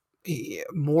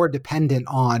more dependent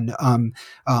on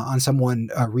someone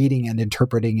reading and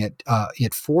interpreting it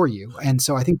for you. And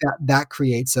so I think that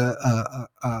creates a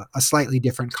slightly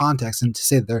different context, and to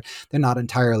say that they're not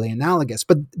entirely analogous,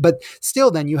 but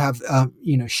still then you have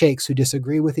sheikhs who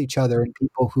disagree with each other and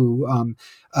people who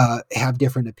have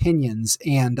different opinions.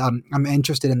 And I'm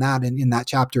interested in that in that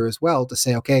chapter as well, to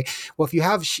say, okay, well, if you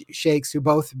have sheikhs who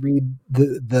both read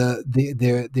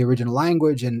the original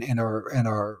language and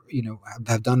are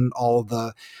have done all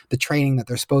the training that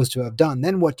they're supposed to have done,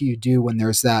 then what do you do when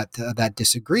there's that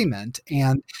disagreement?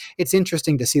 And it's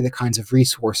interesting to see the kinds of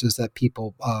resources that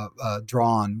people draw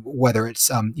on, whether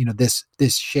it's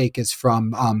this sheikh is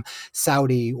from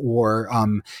Saudi, or I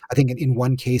think in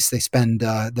one case they spend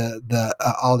the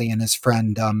Ali and his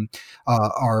friend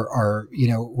are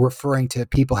referring to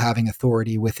people having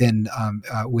authority within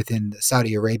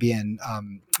Saudi Arabian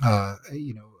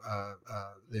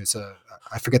there's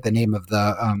I forget the name of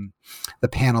the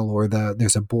panel, or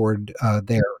there's a board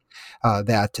there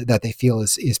that they feel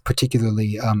is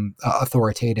particularly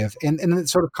authoritative, and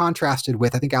it's sort of contrasted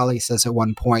with, I think Ali says at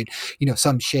one point,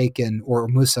 some sheikh or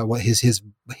Musa, what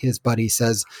his buddy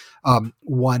says,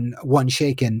 one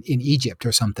sheikh in Egypt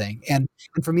or something, and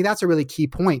for me that's a really key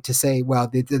point to say, well,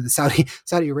 the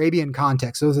Saudi Arabian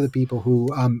context, those are the people who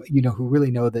who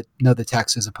really know the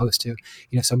text, as opposed to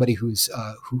somebody who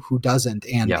doesn't,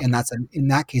 and that's in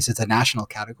that case it's a national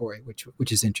category,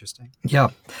 which is interesting. Yeah,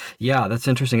 that's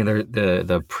interesting.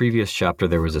 The previous chapter,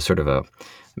 there was a sort of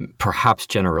perhaps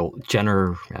generational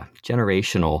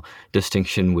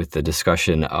distinction with the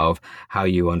discussion of how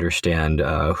you understand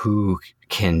who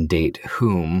can date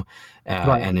whom,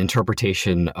 Right. and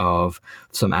interpretation of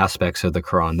some aspects of the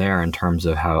Quran there in terms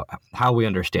of how we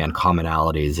understand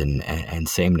commonalities and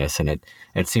sameness. And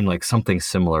it seemed like something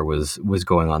similar was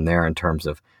going on there in terms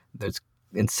of there's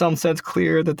in some sense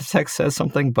clear that the text says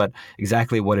something, but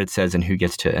exactly what it says and who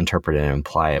gets to interpret it and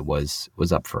imply it was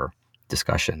up for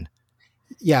discussion.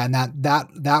 Yeah, and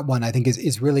that one I think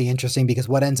is really interesting because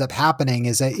what ends up happening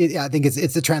is I think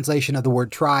it's the translation of the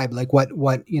word tribe, like what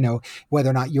whether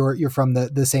or not you're from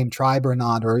the same tribe or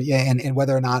not, or yeah, and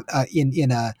whether or not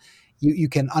in a you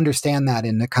can understand that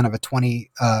in a kind of a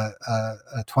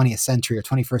 20th century or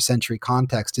 21st century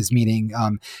context is meaning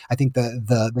I think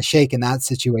the sheikh in that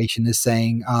situation is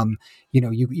saying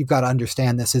you've got to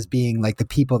understand this as being like the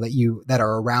people that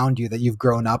are around you, that you've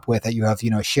grown up with, that you have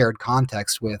a shared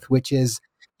context with, which is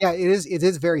yeah, it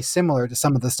is very similar to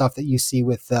some of the stuff that you see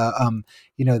with the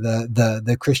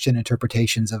Christian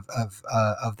interpretations of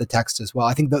the text as well.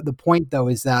 I think the point though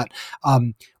is that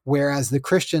whereas the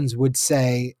Christians would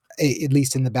say, at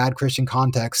least in the Bad Christian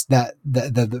context, that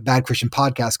the Bad Christian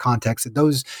podcast context,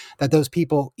 that those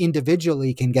people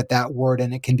individually can get that word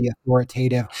and it can be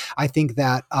authoritative. I think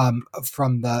that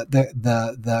from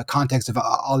the context of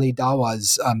Ali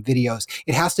Dawa's videos,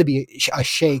 it has to be a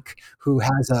sheikh who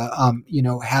has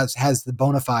has the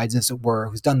bona fides, as it were,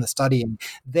 who's done the studying.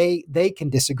 They can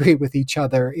disagree with each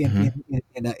other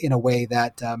in a way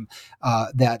that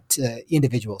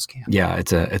individuals can. Yeah,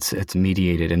 it's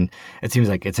mediated, and it seems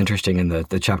like it's interesting in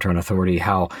the chapter on authority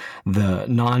how the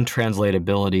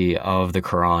non-translatability of the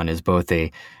Quran is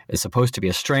supposed to be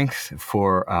a strength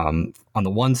for on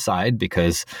the one side,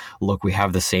 because look, we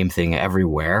have the same thing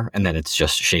everywhere, and then it's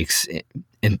just sheikhs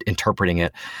interpreting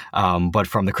it. But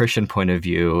from the Christian point of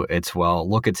view, it's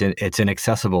look, it's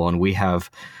inaccessible, and we have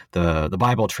the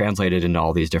Bible translated into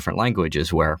all these different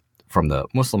languages, where from the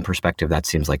Muslim perspective, that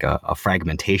seems like a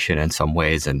fragmentation in some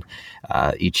ways, and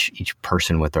each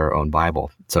person with their own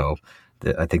Bible. So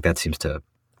I think that seems to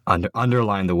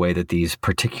underline the way that these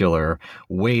particular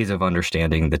ways of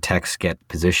understanding the text get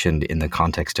positioned in the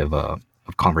context of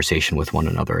conversation with one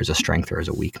another as a strength or as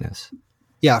a weakness.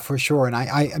 Yeah, for sure. And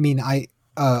I mean, again,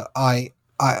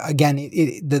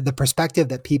 the perspective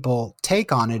that people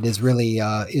take on it is really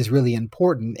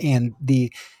important, and the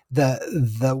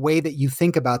way that you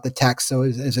think about the text. So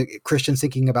as a Christian,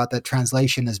 thinking about that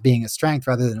translation as being a strength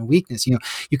rather than a weakness, you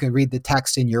can read the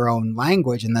text in your own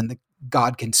language, and then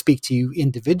God can speak to you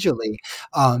individually.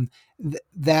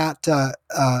 That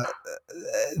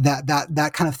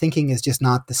kind of thinking is just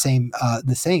not the same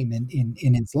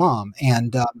in Islam.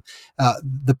 And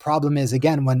the problem is,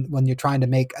 again, when you're trying to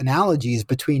make analogies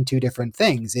between two different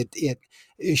things, it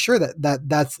sure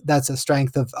that's a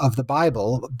strength of the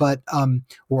Bible, but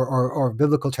or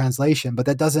biblical translation, but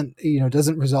that doesn't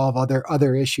resolve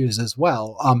other issues as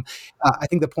well. I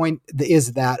think the point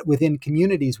is that within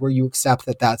communities where you accept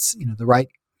that that's the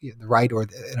right or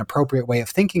an appropriate way of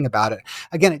thinking about it,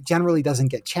 again, it generally doesn't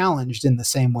get challenged in the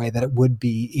same way that it would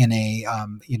be in a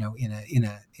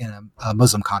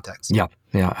Muslim context. Yeah,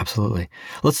 absolutely.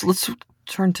 Let's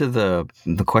turn to the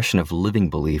question of living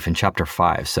belief in chapter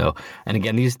 5. So, and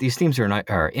again, these themes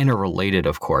are interrelated,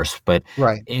 of course, but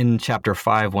Right. in chapter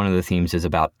 5, one of the themes is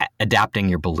about adapting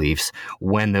your beliefs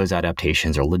when those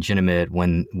adaptations are legitimate,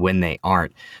 when they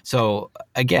aren't. So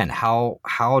again,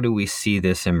 how do we see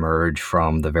this emerge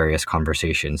from the various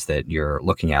conversations that you're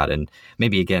looking at? And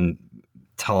maybe again,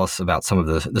 tell us about some of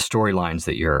the storylines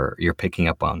that you're picking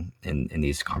up on in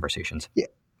these conversations. Yeah.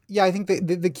 Yeah, I think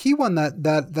the key one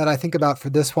that I think about for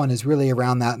this one is really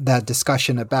around that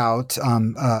discussion about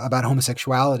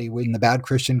homosexuality in the Bad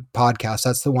Christian podcast.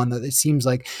 That's the one that it seems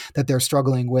like that they're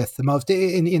struggling with the most,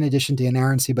 in addition to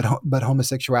inerrancy, but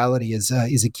homosexuality is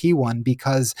a key one,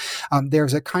 because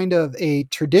there's a kind of a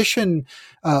traditional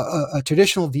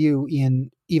view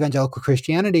in evangelical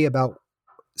Christianity about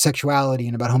sexuality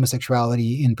and about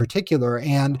homosexuality in particular.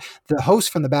 And the hosts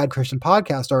from the Bad Christian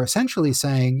podcast are essentially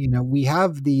saying, we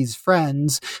have these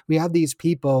friends, we have these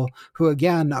people who,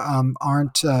 again,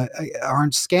 aren't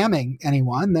scamming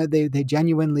anyone. They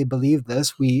genuinely believe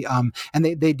this. And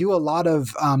they do a lot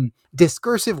of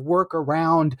discursive work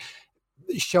around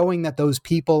showing that those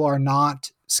people are not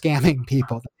scamming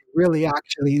people. They really,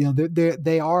 actually,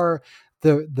 they are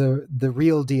the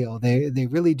real deal. They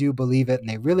really do believe it, and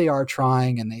they really are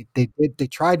trying. And they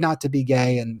tried not to be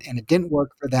gay, and it didn't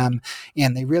work for them.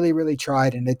 And they really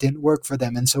tried, and it didn't work for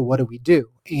them. And so what do we do?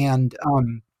 And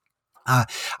Uh,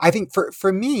 I think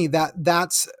for me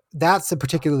that's a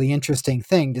particularly interesting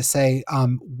thing to say.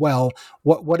 Well,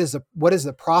 what is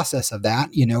the process of that?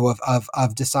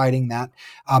 Of deciding that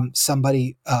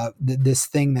somebody this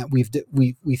thing that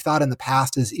we've thought in the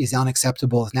past is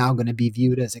unacceptable is now going to be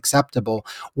viewed as acceptable.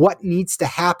 What needs to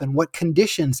happen? What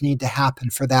conditions need to happen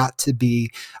for that to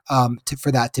be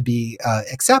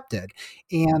accepted?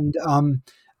 And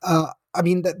I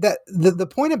mean that the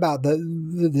point about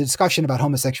the discussion about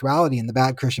homosexuality in the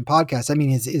Bad Christian podcast, I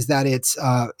mean, is that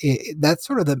that's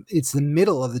sort of it's the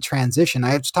middle of the transition.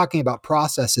 I was talking about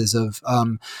processes of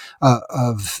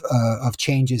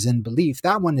changes in belief.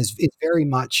 That one is very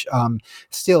much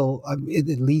still at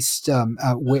least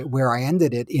where I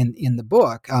ended it in the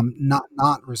book,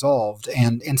 not resolved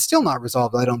and still not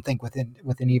resolved. I don't think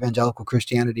within evangelical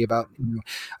Christianity about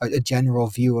a general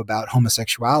view about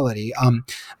homosexuality.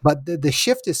 But the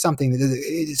shift is something that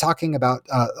is talking about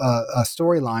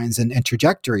storylines and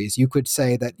trajectories. You could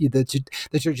say that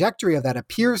the trajectory of that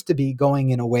appears to be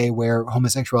going in a way where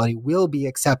homosexuality will be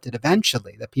accepted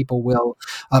eventually, that people will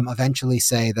eventually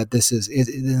say that this is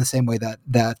in the same way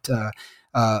that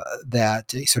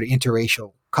sort of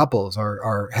interracial couples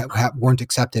weren't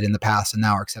accepted in the past and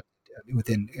now are accepted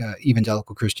within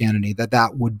evangelical Christianity.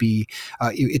 That would be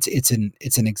it's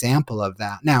an example of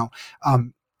that. Now,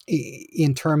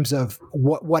 in terms of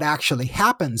what actually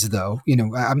happens, though,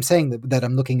 I'm saying that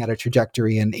I'm looking at a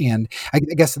trajectory, and I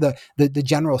guess the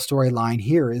general storyline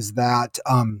here is that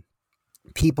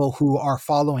people who are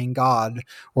following God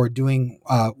or doing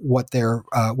what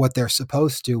they're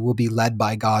supposed to will be led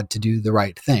by God to do the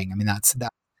right thing. I mean, that's the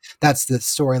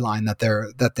storyline that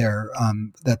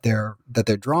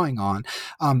they're drawing on.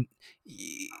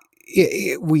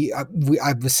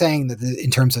 I was saying that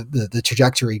in terms of the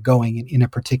trajectory going in a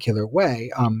particular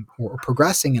way, or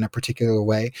progressing in a particular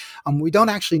way, we don't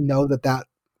actually know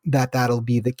that'll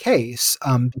be the case,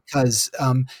 because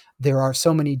there are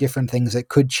so many different things that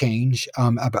could change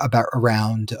about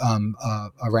around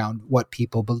what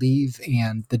people believe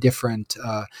and the different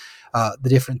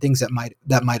things that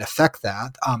might affect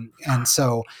that, and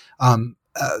so.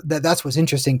 That's what's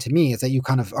interesting to me, is that you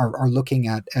kind of are looking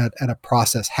at a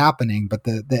process happening, but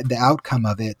the outcome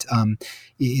of it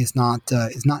is not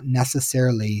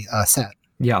necessarily set.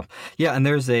 Yeah, yeah, and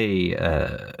there's an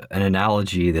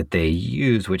analogy that they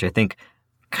use, which I think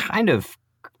kind of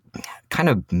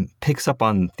picks up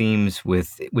on themes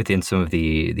within some of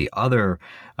the other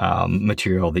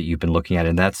material that you've been looking at,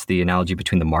 and that's the analogy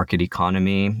between the market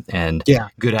economy and Yeah.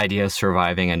 good ideas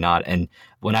surviving and not. And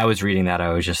when I was reading that, I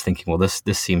was just thinking, well, this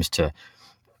seems to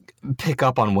pick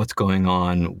up on what's going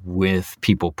on with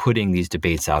people putting these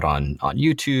debates out on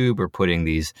YouTube, or putting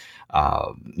these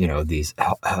these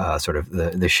sort of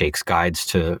the Sheikh's guides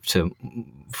to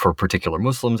for particular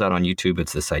Muslims out on YouTube.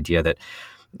 It's this idea that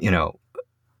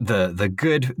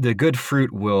the good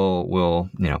fruit will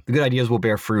the good ideas will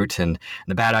bear fruit, and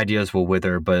the bad ideas will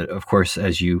wither. But of course,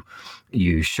 as you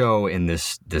show in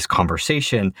this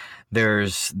conversation,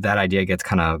 there's that idea gets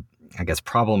kind of, I guess,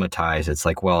 problematized. It's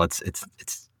like, well,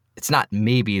 it's not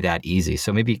maybe that easy.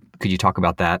 So maybe could you talk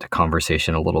about that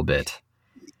conversation a little bit?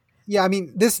 Yeah, I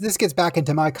mean, this gets back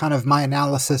into my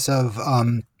analysis of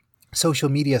social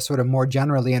media, sort of more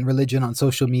generally, and religion on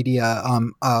social media.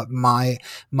 My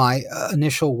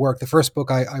initial work, the first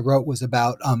book I wrote, was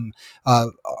about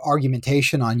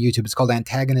argumentation on YouTube. It's called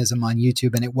Antagonism on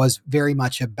YouTube, and it was very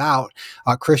much about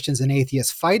Christians and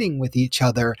atheists fighting with each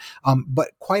other. But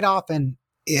quite often,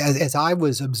 as I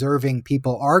was observing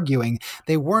people arguing,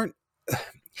 they weren't.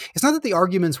 It's not that the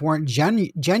arguments weren't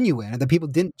genuine, that people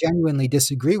didn't genuinely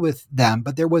disagree with them,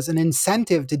 but there was an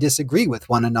incentive to disagree with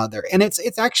one another. And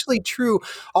it's actually true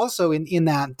also in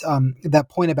that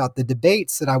point about the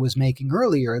debates that I was making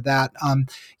earlier, that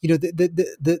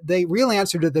the real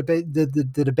answer to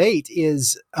the debate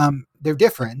is they're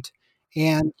different.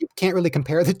 And you can't really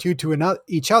compare the two to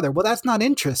each other. Well, that's not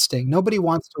interesting. Nobody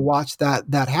wants to watch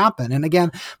that happen. And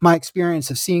again, my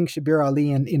experience of seeing Shabir Ali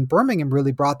in Birmingham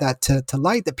really brought that to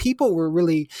light. That people were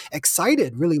really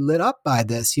excited, really lit up by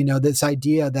this. This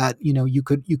idea that you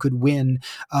could win,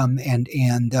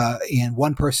 and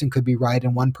one person could be right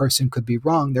and one person could be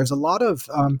wrong. There's a lot of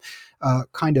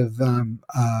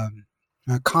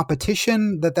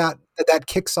competition that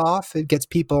kicks off. It gets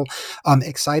people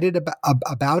excited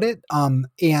about it,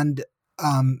 and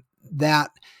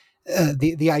that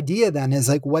the idea then is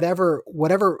like whatever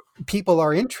people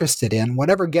are interested in,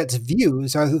 whatever gets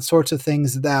views, are the sorts of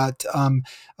things that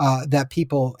that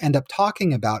people end up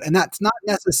talking about, and that's not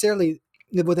necessarily.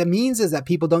 What that means is that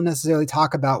people don't necessarily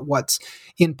talk about what's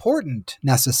important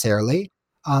necessarily.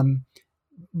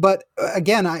 but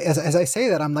again, as I say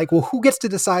that, I'm like, well, who gets to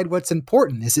decide what's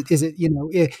important? Is it is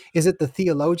it the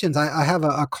theologians? I have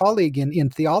a colleague in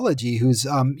theology who's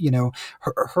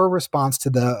her response to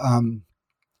the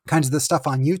kinds of the stuff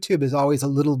on YouTube is always a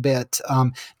little bit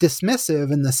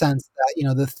dismissive, in the sense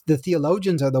that the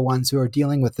theologians are the ones who are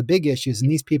dealing with the big issues,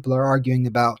 and these people are arguing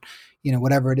about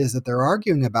whatever it is that they're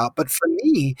arguing about. But for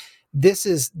me, this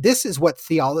is what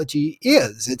theology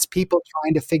is. It's people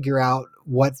trying to figure out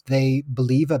what they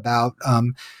believe about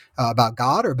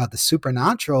God or about the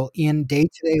supernatural in day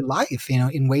to day life,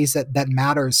 in ways that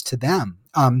matters to them.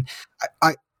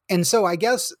 I and so I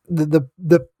guess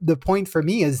the point for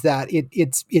me is that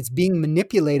it's being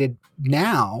manipulated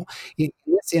now in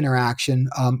this interaction,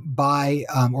 by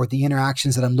or the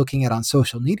interactions that I'm looking at on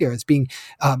social media is being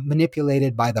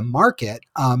manipulated by the market,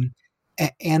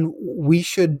 and we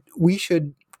should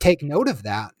take note of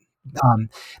that. Um,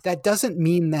 that doesn't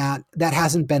mean that that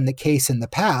hasn't been the case in the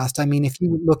past. I mean, if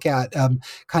you look at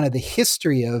kind of the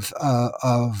history of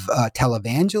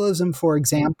televangelism, for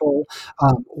example,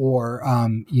 or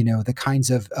the kinds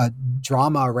of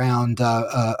drama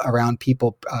around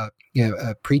people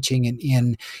preaching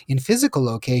in physical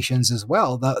locations as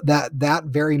well. That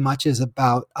very much is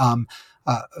uh,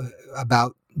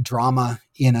 about drama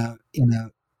in a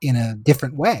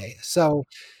different way. So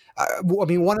I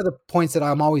mean, one of the points that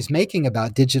I'm always making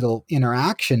about digital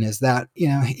interaction is that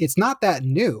it's not that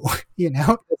new.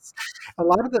 A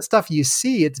lot of the stuff you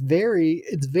see, it's very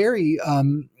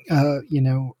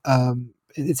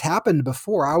it's happened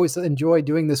before. I always enjoy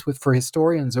doing this for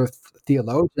historians or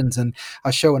theologians, and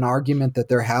I show an argument that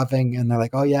they're having, and they're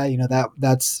like, "Oh yeah,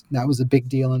 that was a big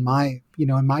deal in my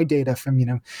data from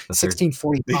That's their,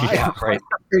 1645." yeah, right,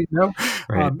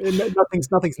 right. And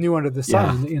nothing's new under the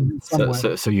Yeah. sun in some So,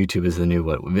 way. so YouTube is the new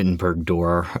Wittenberg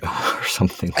door or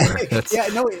something where that's Yeah,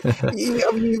 no,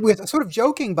 I mean, we're sort of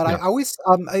joking, but I yeah. always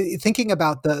thinking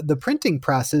about the printing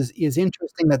press is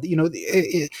interesting. That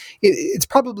it's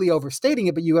probably overstating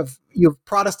it, but you have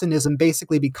Protestantism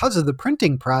basically because of the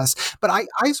printing press. But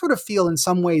I sort of feel in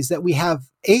some ways that we have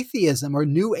atheism or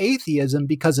new atheism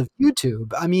because of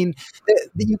YouTube. I mean,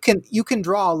 you can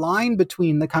draw a line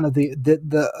between the kind of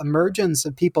the emergence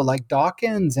of people like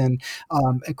Dawkins and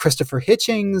Christopher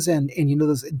Hitchings and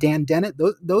those Dan Dennett,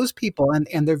 those people,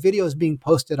 and their videos being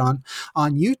posted on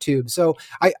YouTube. So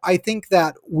I think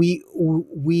that we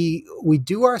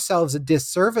do ourselves a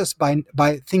disservice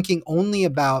by thinking only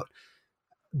about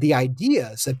the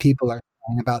ideas that people are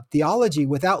saying about theology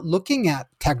without looking at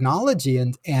technology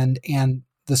and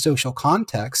the social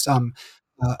context.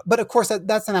 But of course,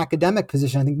 that's an academic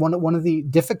position. I think one of the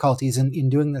difficulties in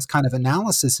doing this kind of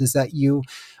analysis is that you,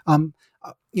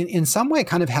 in some way,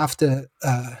 kind of have to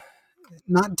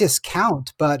not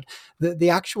discount, but the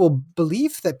actual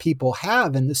belief that people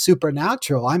have in the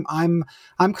supernatural.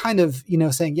 I'm kind of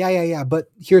saying yeah, but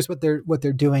here's what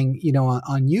they're doing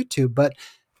on YouTube. But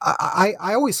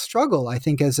I always struggle, I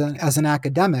think, as an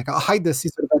academic. I'll hide this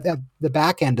sort of at the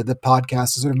back end of the podcast,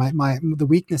 sort of my the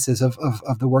weaknesses of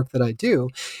the work that I do,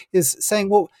 is saying,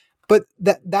 well, but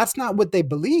that's not what they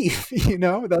believe.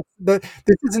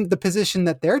 This isn't the position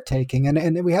that they're taking,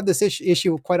 and we have this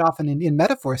issue quite often in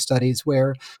metaphor studies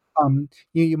where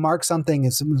you mark something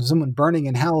as someone burning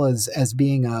in hell as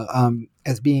being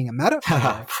a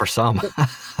metaphor. For some.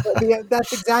 Yeah,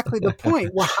 that's exactly the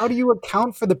point. Well, how do you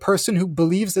account for the person who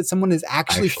believes that someone is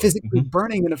actually Actually. physically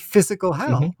burning in a physical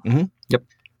hell? Yep.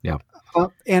 Yeah. I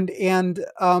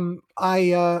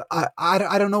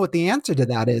don't know what the answer to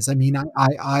that is. I mean,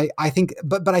 I think,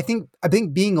 but I think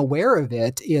being aware of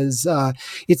it is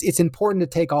it's important to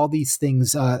take all these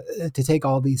things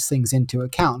into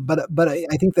account. But I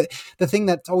think that the thing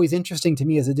that's always interesting to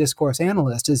me as a discourse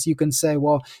analyst is you can say,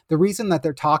 well, the reason that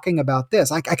they're talking about this,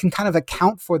 I can kind of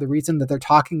account for the reason that they're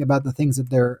talking about the things that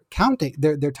they're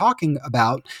talking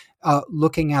about,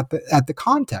 looking at the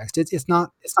context. It's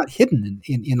not hidden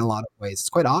in a lot of ways. It's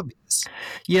quite obvious.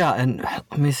 Yeah, and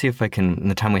let me see if I can, in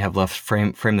the time we have left,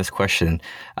 frame this question.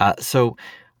 So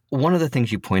one of the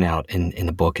things you point out in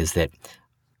the book is that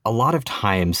a lot of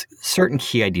times certain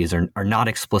key ideas are not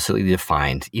explicitly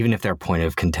defined, even if they're a point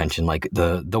of contention, like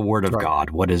the word of Right. God.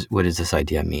 What does this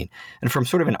idea mean? And from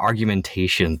sort of an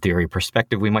argumentation theory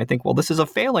perspective, we might think, well, this is a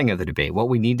failing of the debate. What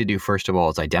we need to do, first of all,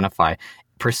 is identify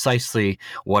precisely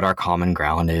what our common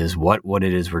ground is, what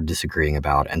it is we're disagreeing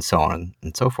about, and so on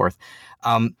and so forth.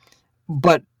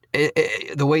 But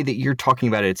the way that you're talking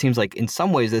about it seems like in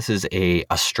some ways this is a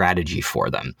strategy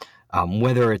for them,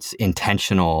 whether it's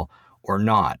intentional or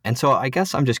not. And so I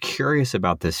guess I'm just curious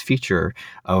about this feature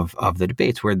of the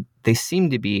debates where they seem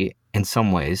to be, in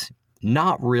some ways,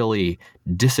 not really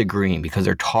disagreeing because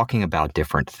they're talking about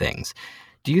different things.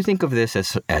 Do you think of this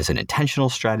as an intentional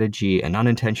strategy, an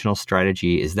unintentional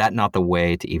strategy? Is that not the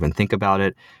way to even think about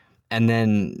it? And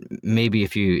then maybe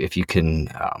if you can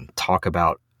talk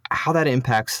about how that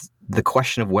impacts the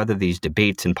question of whether these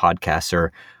debates and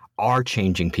podcasts are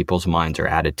changing people's minds or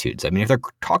attitudes. I mean, if they're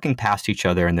talking past each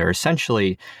other and they're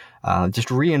essentially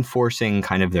just reinforcing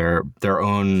kind of their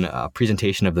own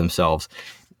presentation of themselves,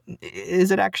 is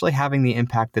it actually having the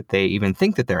impact that they even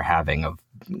think that they're having of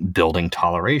building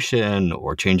toleration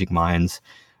or changing minds?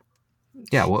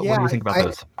 Yeah, what Yeah, do you think about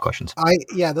those questions?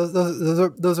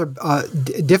 those are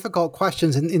difficult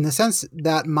questions in the sense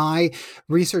that my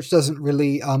research doesn't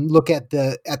really look at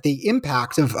the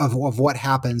impact of what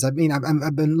happens. I mean,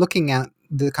 I've been looking at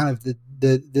the kind of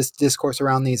this discourse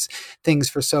around these things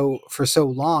for so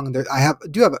long. I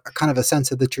do have a kind of a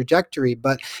sense of the trajectory,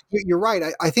 but you're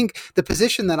right. I think the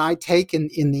position that I take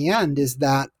in the end is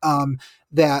that.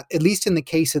 That at least in the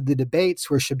case of the debates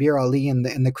where Shabir Ali and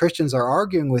the Christians are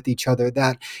arguing with each other,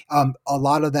 that a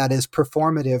lot of that is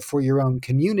performative for your own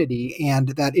community,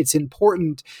 and that it's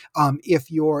important if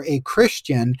you're a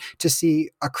Christian to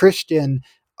see a Christian.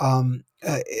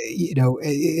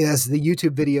 As the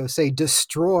YouTube videos say,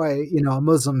 destroy, a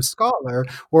Muslim scholar,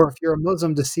 or if you're a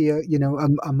Muslim to see a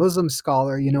Muslim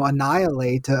scholar,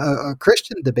 annihilate a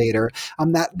Christian debater.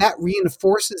 That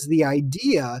reinforces the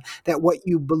idea that what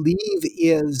you believe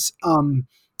is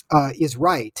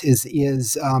right, is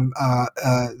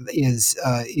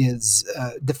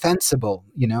defensible.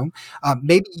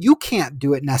 Maybe you can't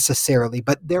do it necessarily,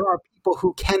 but there are people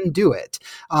who can do it,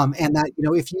 and that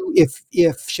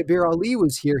if Shabir Ali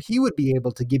was here, he would be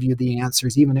able to give you the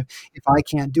answers, even if I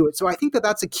can't do it. So I think that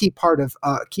that's a key part of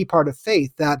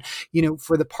faith. That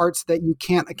for the parts that you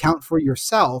can't account for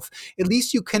yourself, at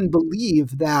least you can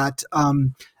believe that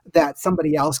that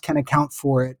somebody else can account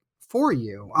for it for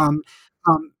you. Um,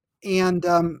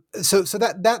 so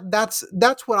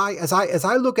that's what as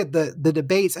I look at the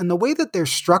debates and the way that they're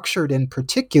structured in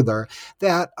particular,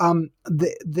 that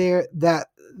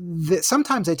that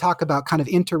sometimes they talk about kind of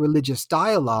interreligious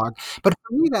dialogue, but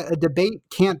for me that a debate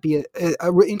can't be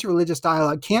interreligious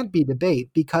dialogue can't be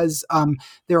debate, because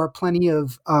there are plenty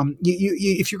of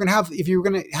if you're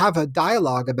going to have a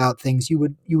dialogue about things, you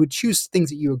would choose things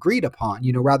that you agreed upon,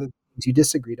 rather than things you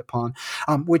disagreed upon,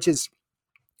 which is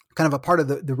kind of a part of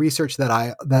the research that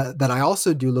I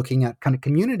also do, looking at kind of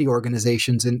community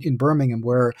organizations in Birmingham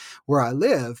where I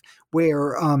live,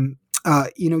 where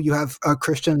you have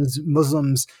Christians,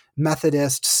 Muslims,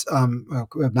 Methodists,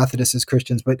 Methodists as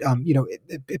Christians, but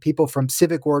people from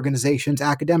civic organizations,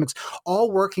 academics,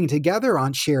 all working together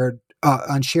on shared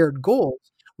goals.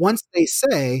 Once they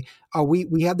say,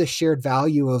 we have the shared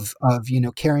value of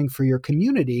caring for your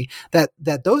community, that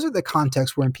those are the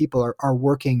contexts where people are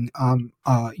working,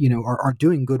 are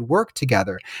doing good work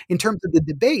together. In terms of the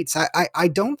debates, I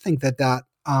don't think that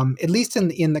at least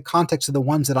in the context of the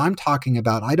ones that I'm talking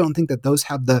about, I don't think that those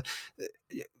have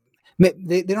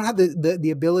they don't have the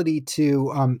ability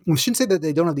to, I shouldn't say that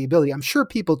they don't have the ability. I'm sure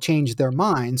people change their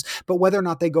minds, but whether or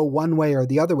not they go one way or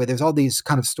the other way, there's all these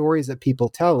kind of stories that people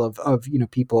tell of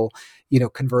people,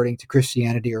 converting to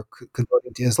Christianity or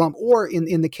converting to Islam, or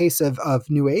in the case of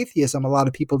new atheism, a lot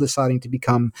of people deciding to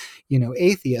become,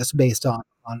 atheists based on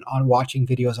watching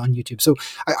videos on YouTube. So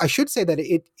I should say that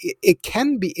it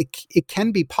can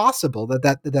be possible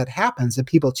that happens, that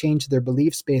people change their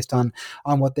beliefs based on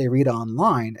what they read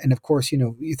online. And of course,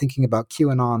 you're thinking about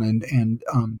QAnon and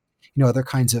other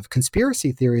kinds of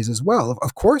conspiracy theories as well.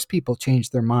 Of course, people change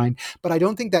their mind, but I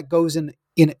don't think that goes in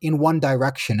one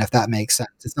direction, if that makes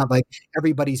sense. It's not like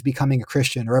everybody's becoming a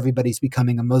Christian or everybody's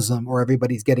becoming a Muslim or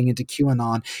everybody's getting into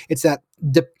QAnon. It's that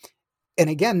and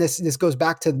again, this goes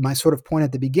back to my sort of point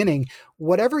at the beginning.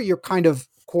 Whatever your kind of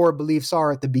core beliefs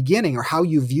are at the beginning, or how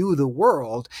you view the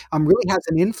world, really has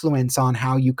an influence on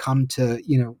how you come to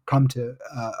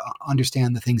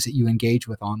understand the things that you engage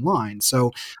with online.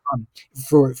 So,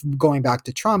 for going back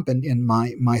to Trump and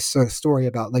my sort of story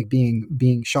about like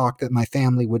being shocked that my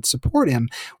family would support him.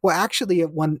 Well, actually,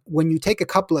 when you take a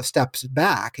couple of steps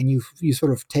back and you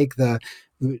sort of take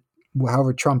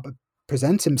however Trump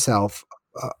presents himself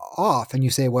off, and you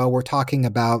say, well, we're talking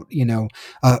about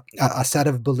a set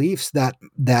of beliefs that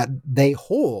they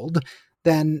hold,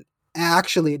 then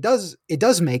actually it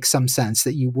does make some sense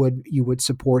that you would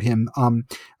support him,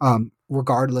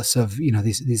 regardless of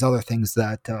these other things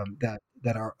that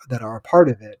are a part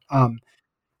of it.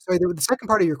 Sorry, the second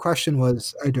part of your question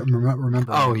was, I don't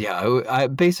remember. Oh yeah, I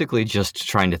basically just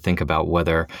trying to think about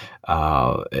whether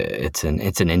it's an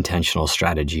intentional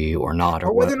strategy or not,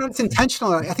 or whether or not it's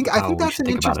intentional. I think that's an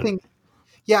interesting.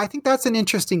 Yeah, I think that's an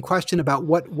interesting question about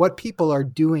what people are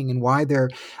doing and why they're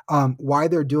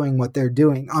doing what they're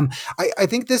doing. I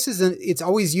think it's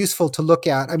always useful to look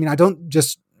at. I mean, I don't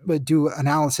just do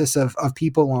analysis of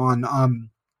people on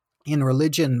in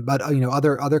religion, but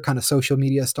other kind of social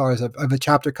media stars. I have a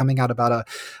chapter coming out about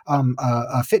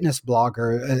a fitness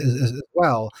blogger as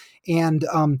well, and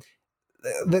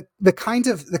the kinds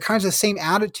of same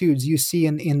attitudes you see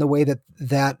in the way that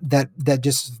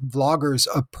just vloggers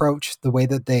approach the way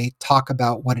that they talk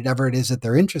about whatever it is that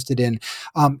they're interested in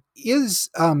is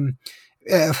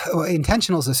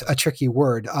intentional is a tricky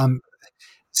word.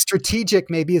 Strategic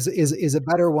maybe is a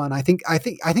better one. I think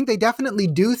they definitely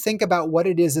do think about what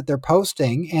it is that they're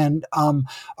posting and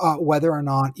whether or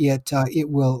not it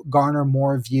will garner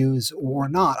more views or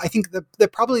not. I think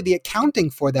that probably the accounting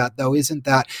for that though isn't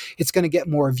that it's going to get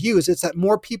more views. It's that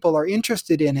more people are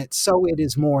interested in it, so it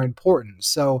is more important.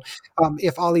 So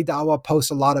if Ali Dawa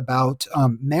posts a lot about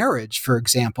marriage, for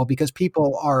example, because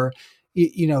people are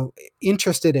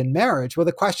interested in marriage, well,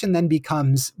 the question then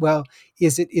becomes, well,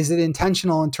 is it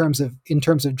intentional in terms of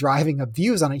driving up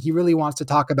views on it? He really wants to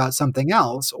talk about something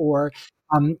else, or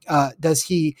does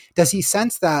he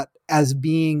sense that as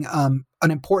being an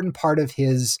important part of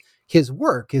his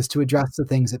work is to address the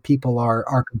things that people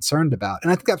are concerned about?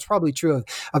 And I think that's probably true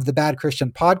of the Bad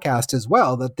Christian podcast as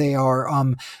well, that they are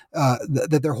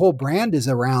that their whole brand is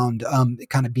around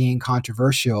kind of being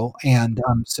controversial, and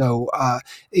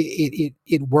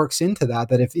it works into that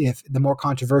if the more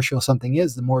controversial something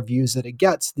is, the more views that it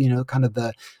gets, kind of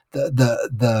the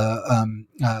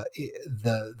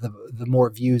more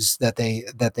views that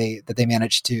they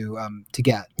manage to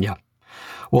get. Yeah.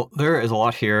 Well, there is a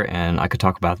lot here, and I could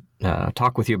talk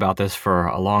with you about this for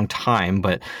a long time.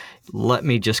 But let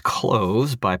me just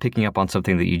close by picking up on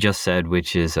something that you just said,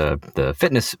 which is the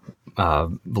fitness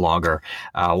vlogger.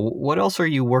 What else are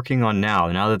you working on now?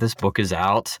 Now that this book is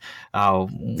out,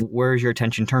 where is your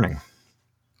attention turning?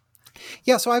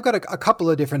 Yeah, so I've got a couple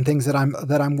of different things that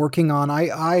I'm working on.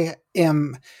 I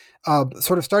am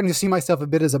sort of starting to see myself a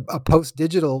bit as a post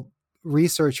digital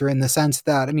researcher, in the sense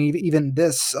that, I mean, even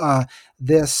this book,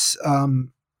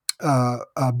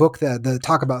 the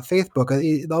Talk About Faith book,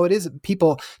 though it is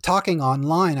people talking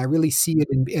online, I really see it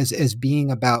as being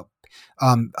about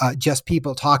just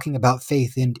people talking about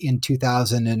faith in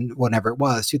 2000 and whatever it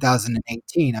was,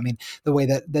 2018. I mean, the way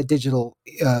that digital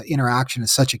interaction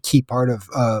is such a key part of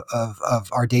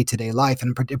our day to day life,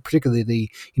 and particularly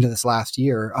this last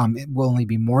year, it will only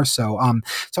be more so.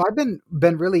 So I've been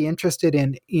really interested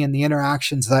in the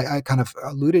interactions that I kind of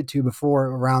alluded to before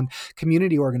around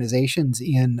community organizations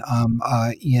in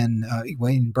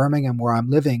Birmingham, where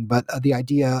I'm living, but the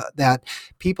idea that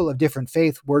people of different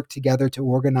faith work together to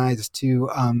organize to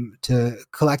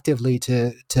collectively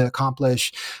to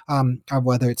accomplish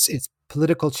whether it's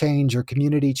political change or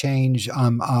community change.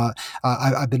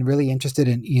 I've been really interested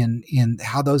in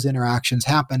how those interactions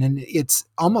happen, and it's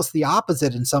almost the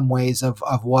opposite in some ways of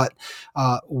what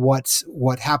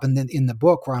happened in the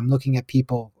book, where I'm looking at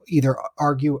people either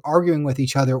arguing with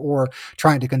each other or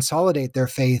trying to consolidate their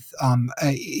faith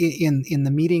in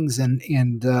the meetings and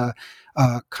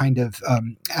kind of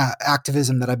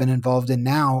activism that I've been involved in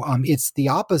now. It's the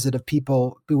opposite of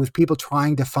people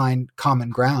trying to find common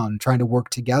ground, trying to work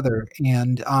together.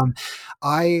 And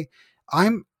I,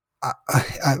 I'm,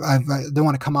 I don't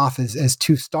want to come off as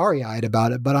too starry eyed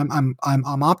about it, but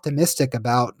I'm optimistic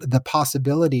about the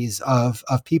possibilities of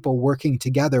people working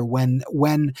together when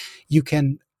you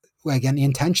can, again,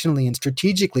 intentionally and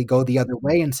strategically go the other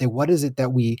way and say, what is it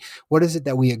that we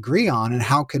agree on, and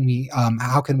how can we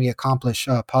accomplish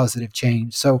positive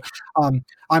change? So I'm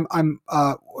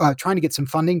trying to get some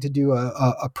funding to do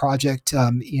a project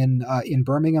in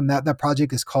Birmingham. That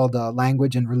project is called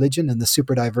Language and Religion in the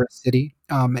Super Diverse City,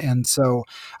 and so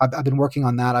I've been working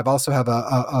on that. I've also have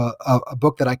a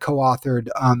book that I co-authored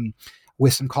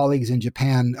with some colleagues in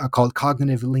Japan called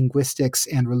Cognitive Linguistics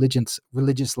and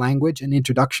Religious Language, an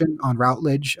introduction, on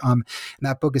Routledge. And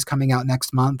that book is coming out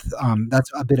next month.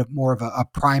 That's a bit more of a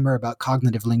primer about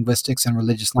cognitive linguistics and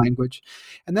religious language.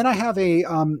 And then I have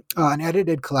an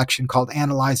edited collection called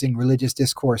Analyzing Religious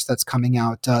Discourse that's coming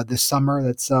out this summer.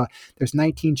 There's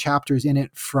 19 chapters in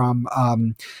it from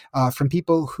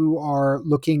people who are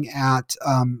looking at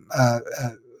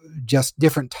just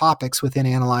different topics within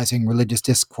analyzing religious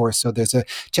discourse. So there's a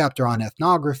chapter on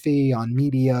ethnography, on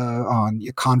media, on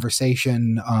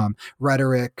conversation,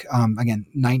 rhetoric, again,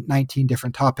 19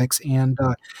 different topics, and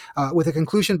with a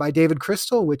conclusion by David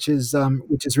Crystal, which is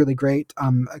really great.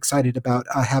 I'm excited about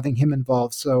having him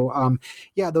involved. So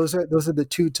yeah, those are the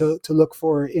two to look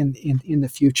for in the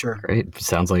future. Great.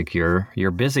 Sounds like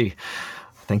you're busy.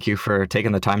 thank you for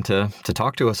taking the time to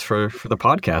talk to us for the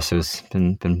podcast. It's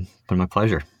been my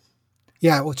pleasure.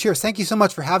 Yeah, well, cheers. Thank you so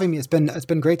much for having me. It's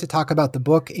been great to talk about the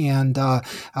book, and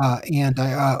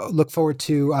I look forward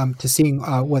to seeing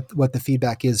what the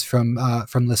feedback is from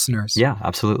listeners. Yeah,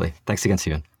 absolutely. Thanks again,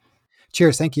 Stephen.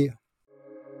 Cheers. Thank you.